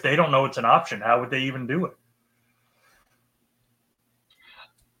 If they don't know it's an option, how would they even do it?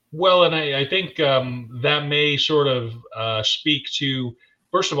 Well, and I think that may sort of speak to,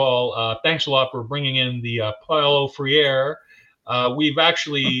 first of all, thanks a lot for bringing in the Paulo Freire. We've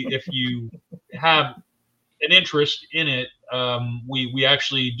actually, if you have an interest in it, we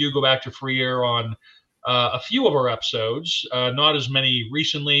actually do go back to Freire on a few of our episodes, not as many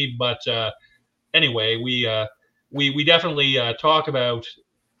recently, but anyway, we definitely talk about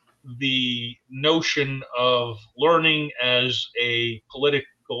the notion of learning as a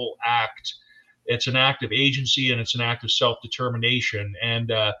political act. It's an act of agency and it's an act of self-determination.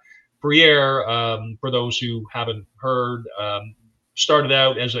 And Freire, for those who haven't heard, started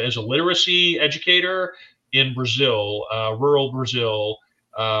out as a literacy educator in Brazil, rural Brazil,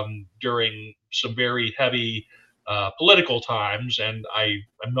 during some very heavy political times. And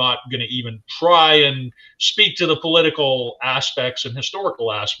I'm not going to even try and speak to the political aspects and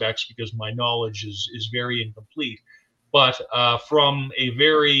historical aspects because my knowledge is very incomplete. But from a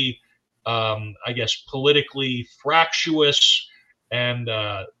very, I guess, politically fractious and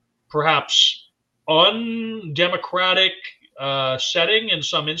perhaps undemocratic setting in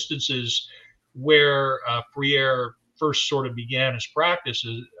some instances where Freire first sort of began his practice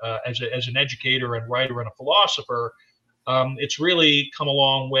as an educator and writer and a philosopher, it's really come a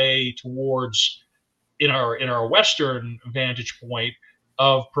long way towards, in our Western vantage point,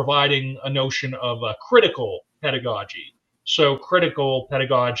 of providing a notion of a critical pedagogy. So critical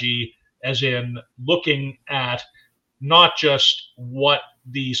pedagogy as in looking at not just what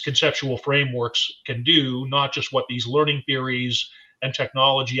these conceptual frameworks can do, not just what these learning theories and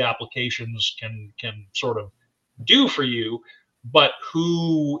technology applications can sort of do for you, but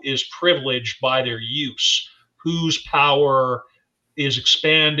who is privileged by their use, whose power is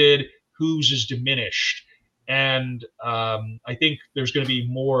expanded, whose is diminished. And I think there's going to be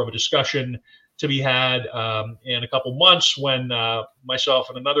more of a discussion to be had in a couple months when myself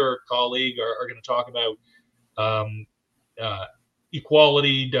and another colleague are going to talk about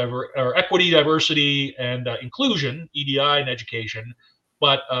equality, equity, diversity, and inclusion, EDI, in education.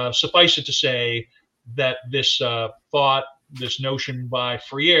 But suffice it to say that this thought, this notion by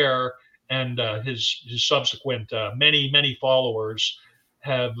Freire and his subsequent many followers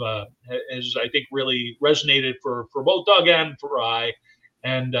has, I think, really resonated for both Doug and for I.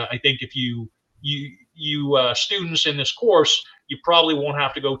 And I think if you students in this course, you probably won't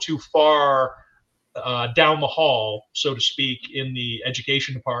have to go too far down the hall, so to speak, in the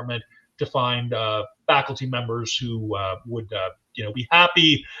education department to find faculty members who would be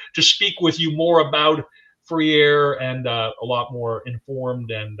happy to speak with you more about Freire and a lot more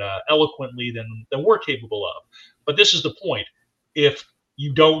informed and eloquently than we're capable of. But this is the point. If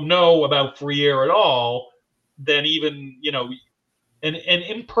you don't know about Freire at all, then even, an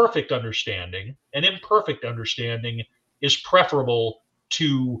imperfect understanding is preferable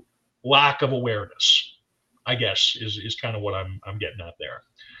to lack of awareness, I guess, is kind of what I'm getting at there.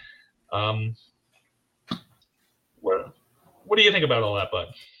 What do you think about all that,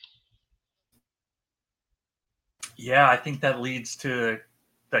 Bud? Yeah, I think that leads to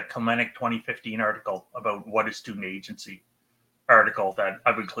that Kalenic 2015 article about what is student agency article that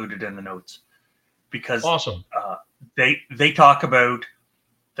I've included in the notes. Because awesome. They talk about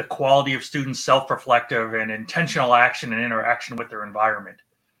the quality of students' self-reflective and intentional action and interaction with their environment.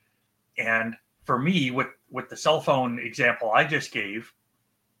 And for me, with the cell phone example I just gave,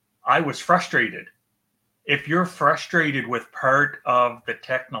 I was frustrated If you're frustrated with part of the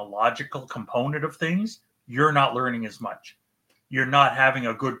technological component of things, you're not learning as much. You're not having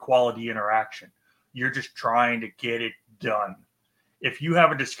a good quality interaction. You're just trying to get it done. If you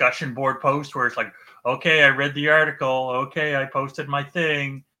have a discussion board post where it's like, okay, I read the article. Okay, I posted my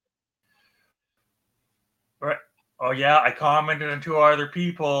thing. Right. Oh, yeah, I commented on 2 other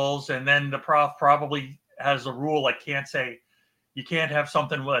people's. And then the prof probably has a rule like you can't have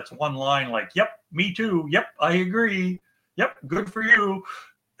something that's one line like, yep, me too. Yep, I agree. Yep, good for you.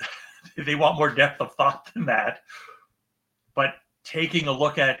 They want more depth of thought than that. But taking a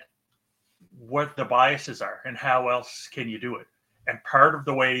look at what the biases are and how else can you do it. And part of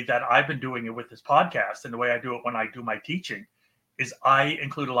the way that I've been doing it with this podcast and the way I do it when I do my teaching is I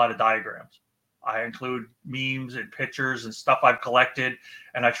include a lot of diagrams. I include memes and pictures and stuff I've collected,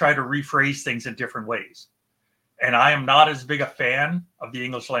 and I try to rephrase things in different ways. And I am not as big a fan of the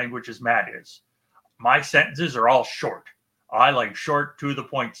English language as Matt is. My sentences are all short. I like short, to the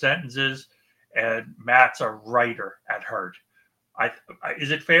point sentences, and Matt's a writer at heart.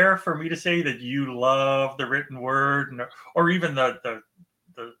 Is it fair for me to say that you love the written word, or even the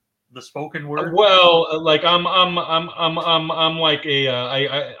spoken word? Well, like I'm like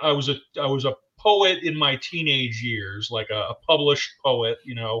I was a poet in my teenage years, like a published poet,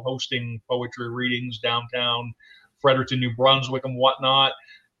 hosting poetry readings downtown Fredericton, New Brunswick, and whatnot.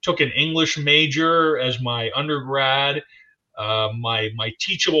 Took an English major as my undergrad. My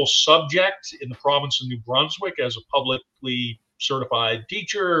teachable subject in the province of New Brunswick as a publicly certified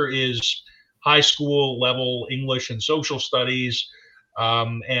teacher is high school level English and social studies.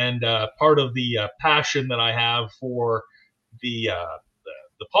 And part of the passion that I have for the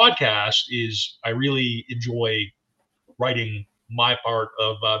podcast is I really enjoy writing my part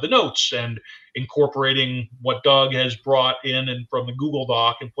of the notes and incorporating what Doug has brought in and from the Google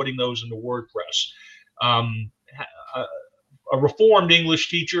Doc and putting those into WordPress. A reformed English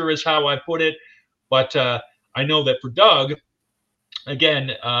teacher is how I put it, but I know that for Doug,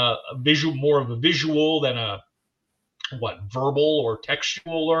 again, more of a visual than a verbal or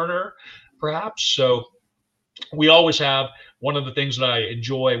textual learner, perhaps. So we always have one of the things that I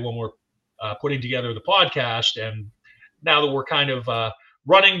enjoy when we're putting together the podcast, and now that we're kind of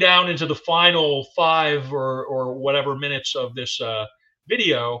running down into the final 5 or whatever minutes of this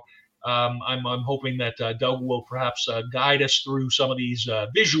video, I'm hoping that Doug will perhaps guide us through some of these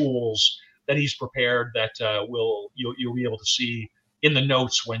visuals that he's prepared that you'll be able to see in the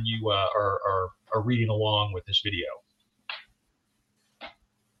notes when you are reading along with this video.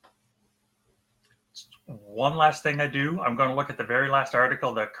 One last thing I do, I'm going to look at the very last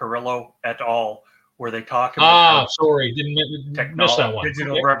article, the Carrillo et al., where they talk about didn't miss that one.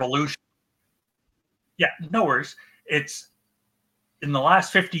 Digital revolution. Yeah, no worries. It's in the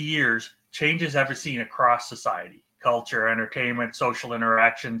last 50 years, changes have been seen across society, culture, entertainment, social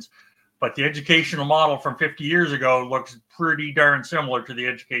interactions. But the educational model from 50 years ago looks pretty darn similar to the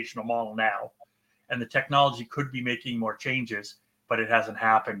educational model now. And the technology could be making more changes, but it hasn't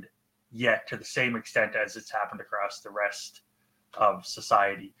happened yet to the same extent as it's happened across the rest of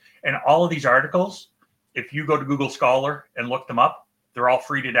society. And all of these articles, if you go to Google Scholar and look them up, they're all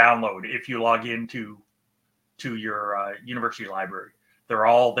free to download if you log into your university library. They're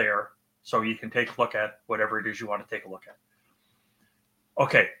all there, so you can take a look at whatever it is you want to take a look at.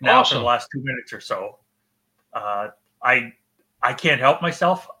 Okay, now awesome. For the last 2 minutes or so, I can't help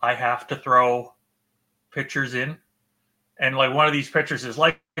myself. I have to throw pictures in. And like one of these pictures is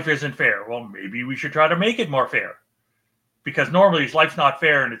life isn't fair. Well, maybe we should try to make it more fair. Because normally life's not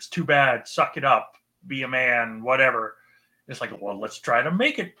fair and it's too bad. Suck it up. Be a man, whatever. It's like, well, let's try to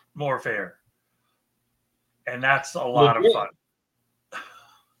make it more fair. And that's a lot of fun.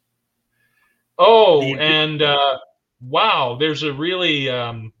 Oh, and wow, there's a really,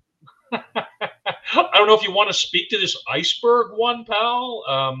 I don't know if you want to speak to this iceberg one, pal.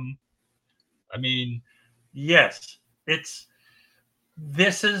 I mean. Yes,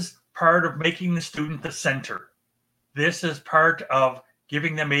 this is part of making the student the center. This is part of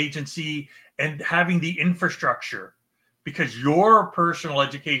giving them agency and having the infrastructure, because your personal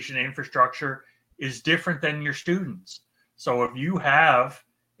education infrastructure is different than your students. So if you have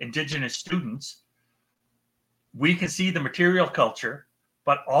Indigenous students, we can see the material culture,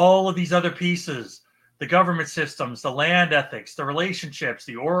 but all of these other pieces, the government systems, the land ethics, the relationships,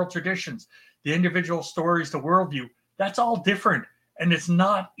 the oral traditions, the individual stories, the worldview, that's all different. And it's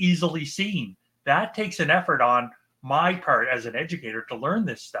not easily seen. That takes an effort on my part as an educator to learn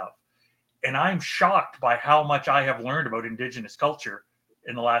this stuff. And I'm shocked by how much I have learned about Indigenous culture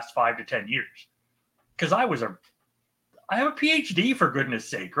in the last 5 to 10 years. Because I I have a PhD, for goodness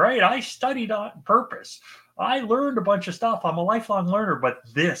sake, right? I studied on purpose. I learned a bunch of stuff. I'm a lifelong learner, but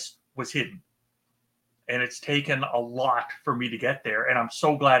this was hidden. And it's taken a lot for me to get there. And I'm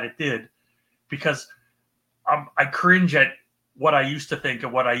so glad it did, because I cringe at what I used to think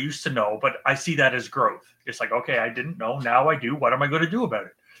and what I used to know, but I see that as growth. It's like, okay, I didn't know. Now I do. What am I going to do about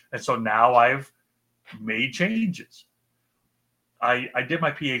it? And so now I've made changes. I did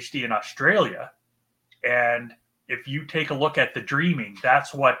my PhD in Australia. And if you take a look at the dreaming,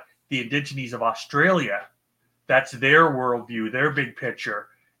 that's what the Indigenes of Australia, that's their worldview, their big picture.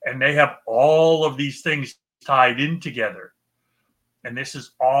 And they have all of these things tied in together. And this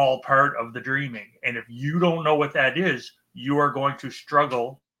is all part of the dreaming. And if you don't know what that is, you are going to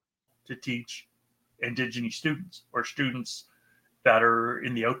struggle to teach Indigenous students or students that are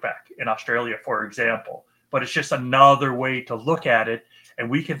in the outback in Australia, for example. But it's just another way to look at it. And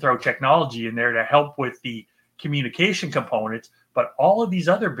we can throw technology in there to help with the communication components. But all of these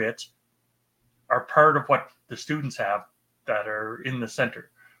other bits are part of what the students have that are in the center.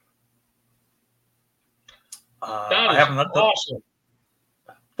 That is awesome.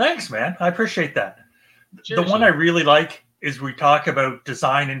 Thanks, man. I appreciate that. Seriously. The one I really like is we talk about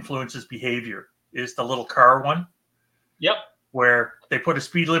design influences behavior, is the little car one. Yep. Where they put a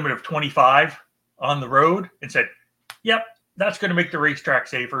speed limit of 25 on the road and said, yep, that's going to make the racetrack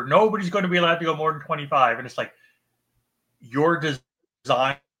safer. Nobody's going to be allowed to go more than 25. And it's like, your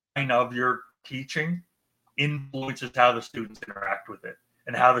design of your teaching influences how the students interact with it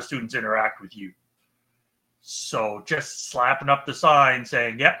and how the students interact with you. So just slapping up the sign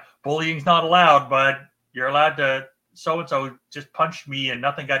saying, yep, bullying's not allowed, but you're allowed to, so-and-so just punched me and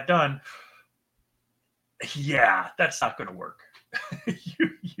nothing got done. Yeah, that's not going to work.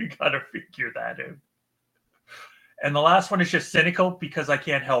 you got to figure that out. And the last one is just cynical because I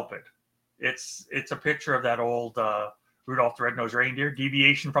can't help it. It's a picture of that old Rudolph the Red-Nosed Reindeer.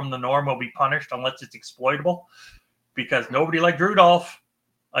 Deviation from the norm will be punished unless it's exploitable, because nobody liked Rudolph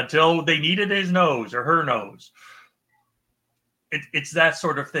until they needed his nose or her nose. It's that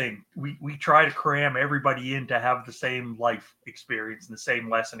sort of thing. We try to cram everybody in to have the same life experience and the same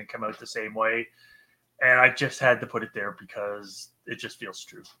lesson and come out the same way. And I just had to put it there because it just feels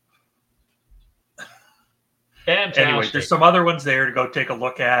true. Fantastic. Anyway, there's some other ones there to go take a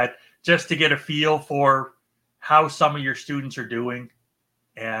look at just to get a feel for how some of your students are doing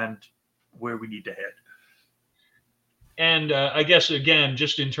and where we need to head. And I guess, again,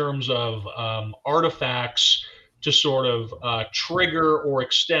 just in terms of artifacts to sort of trigger or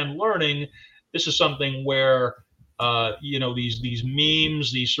extend learning, this is something where, these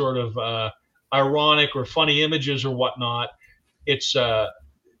memes, these sort of ironic or funny images or whatnot, it's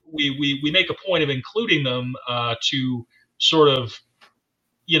we make a point of including them to sort of,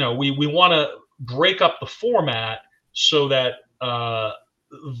 we want to break up the format so that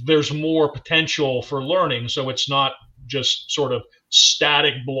there's more potential for learning. So it's not just sort of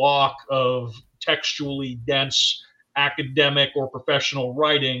static block of textually dense academic or professional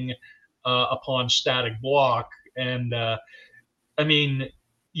writing upon static block. And I mean,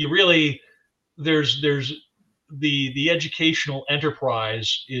 you really, there's the educational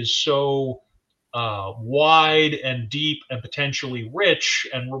enterprise is so wide and deep and potentially rich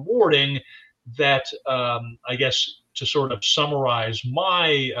and rewarding that I guess to sort of summarize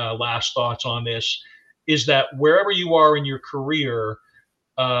my last thoughts on this is that wherever you are in your career,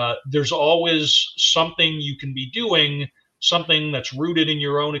 there's always something you can be doing, something that's rooted in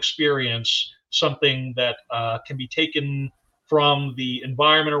your own experience, something that can be taken from the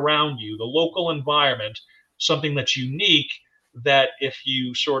environment around you, the local environment, something that's unique, that if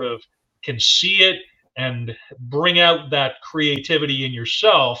you sort of can see it and bring out that creativity in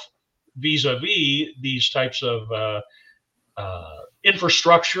yourself vis-a-vis these types of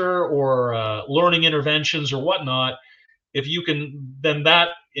infrastructure or learning interventions or whatnot, if you can, then that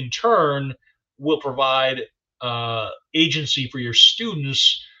in turn will provide agency for your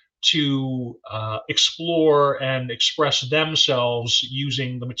students to explore and express themselves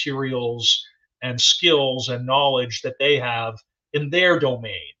using the materials and skills and knowledge that they have in their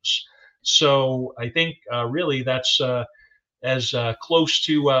domains. So I think really that's as close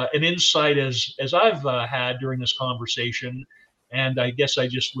to an insight as I've had during this conversation. And I guess I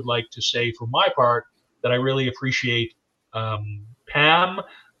just would like to say for my part that I really appreciate Pam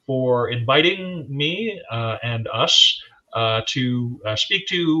for inviting me and us to speak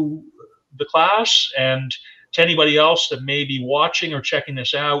to the class, and to anybody else that may be watching or checking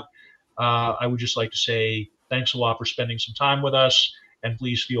this out. I would just like to say thanks a lot for spending some time with us, and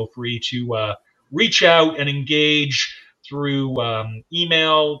please feel free to reach out and engage through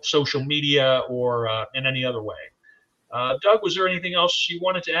email, social media, or in any other way. Doug, was there anything else you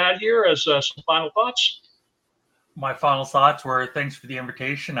wanted to add here as some final thoughts? My final thoughts were thanks for the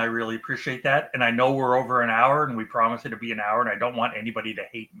invitation. I really appreciate that. And I know we're over an hour and we promised it to be an hour, and I don't want anybody to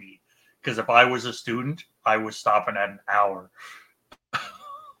hate me, because if I was a student, I was stopping at an hour.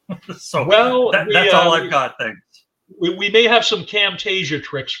 So that's all I've got. Thanks. We may have some Camtasia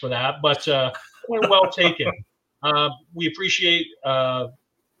tricks for that, but well taken. We appreciate all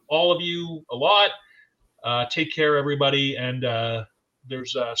of you a lot. Take care, everybody, and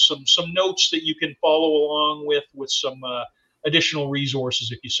there's some notes that you can follow along with some additional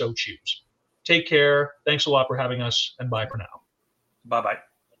resources if you so choose. Take care. Thanks a lot for having us, and bye for now. Bye-bye.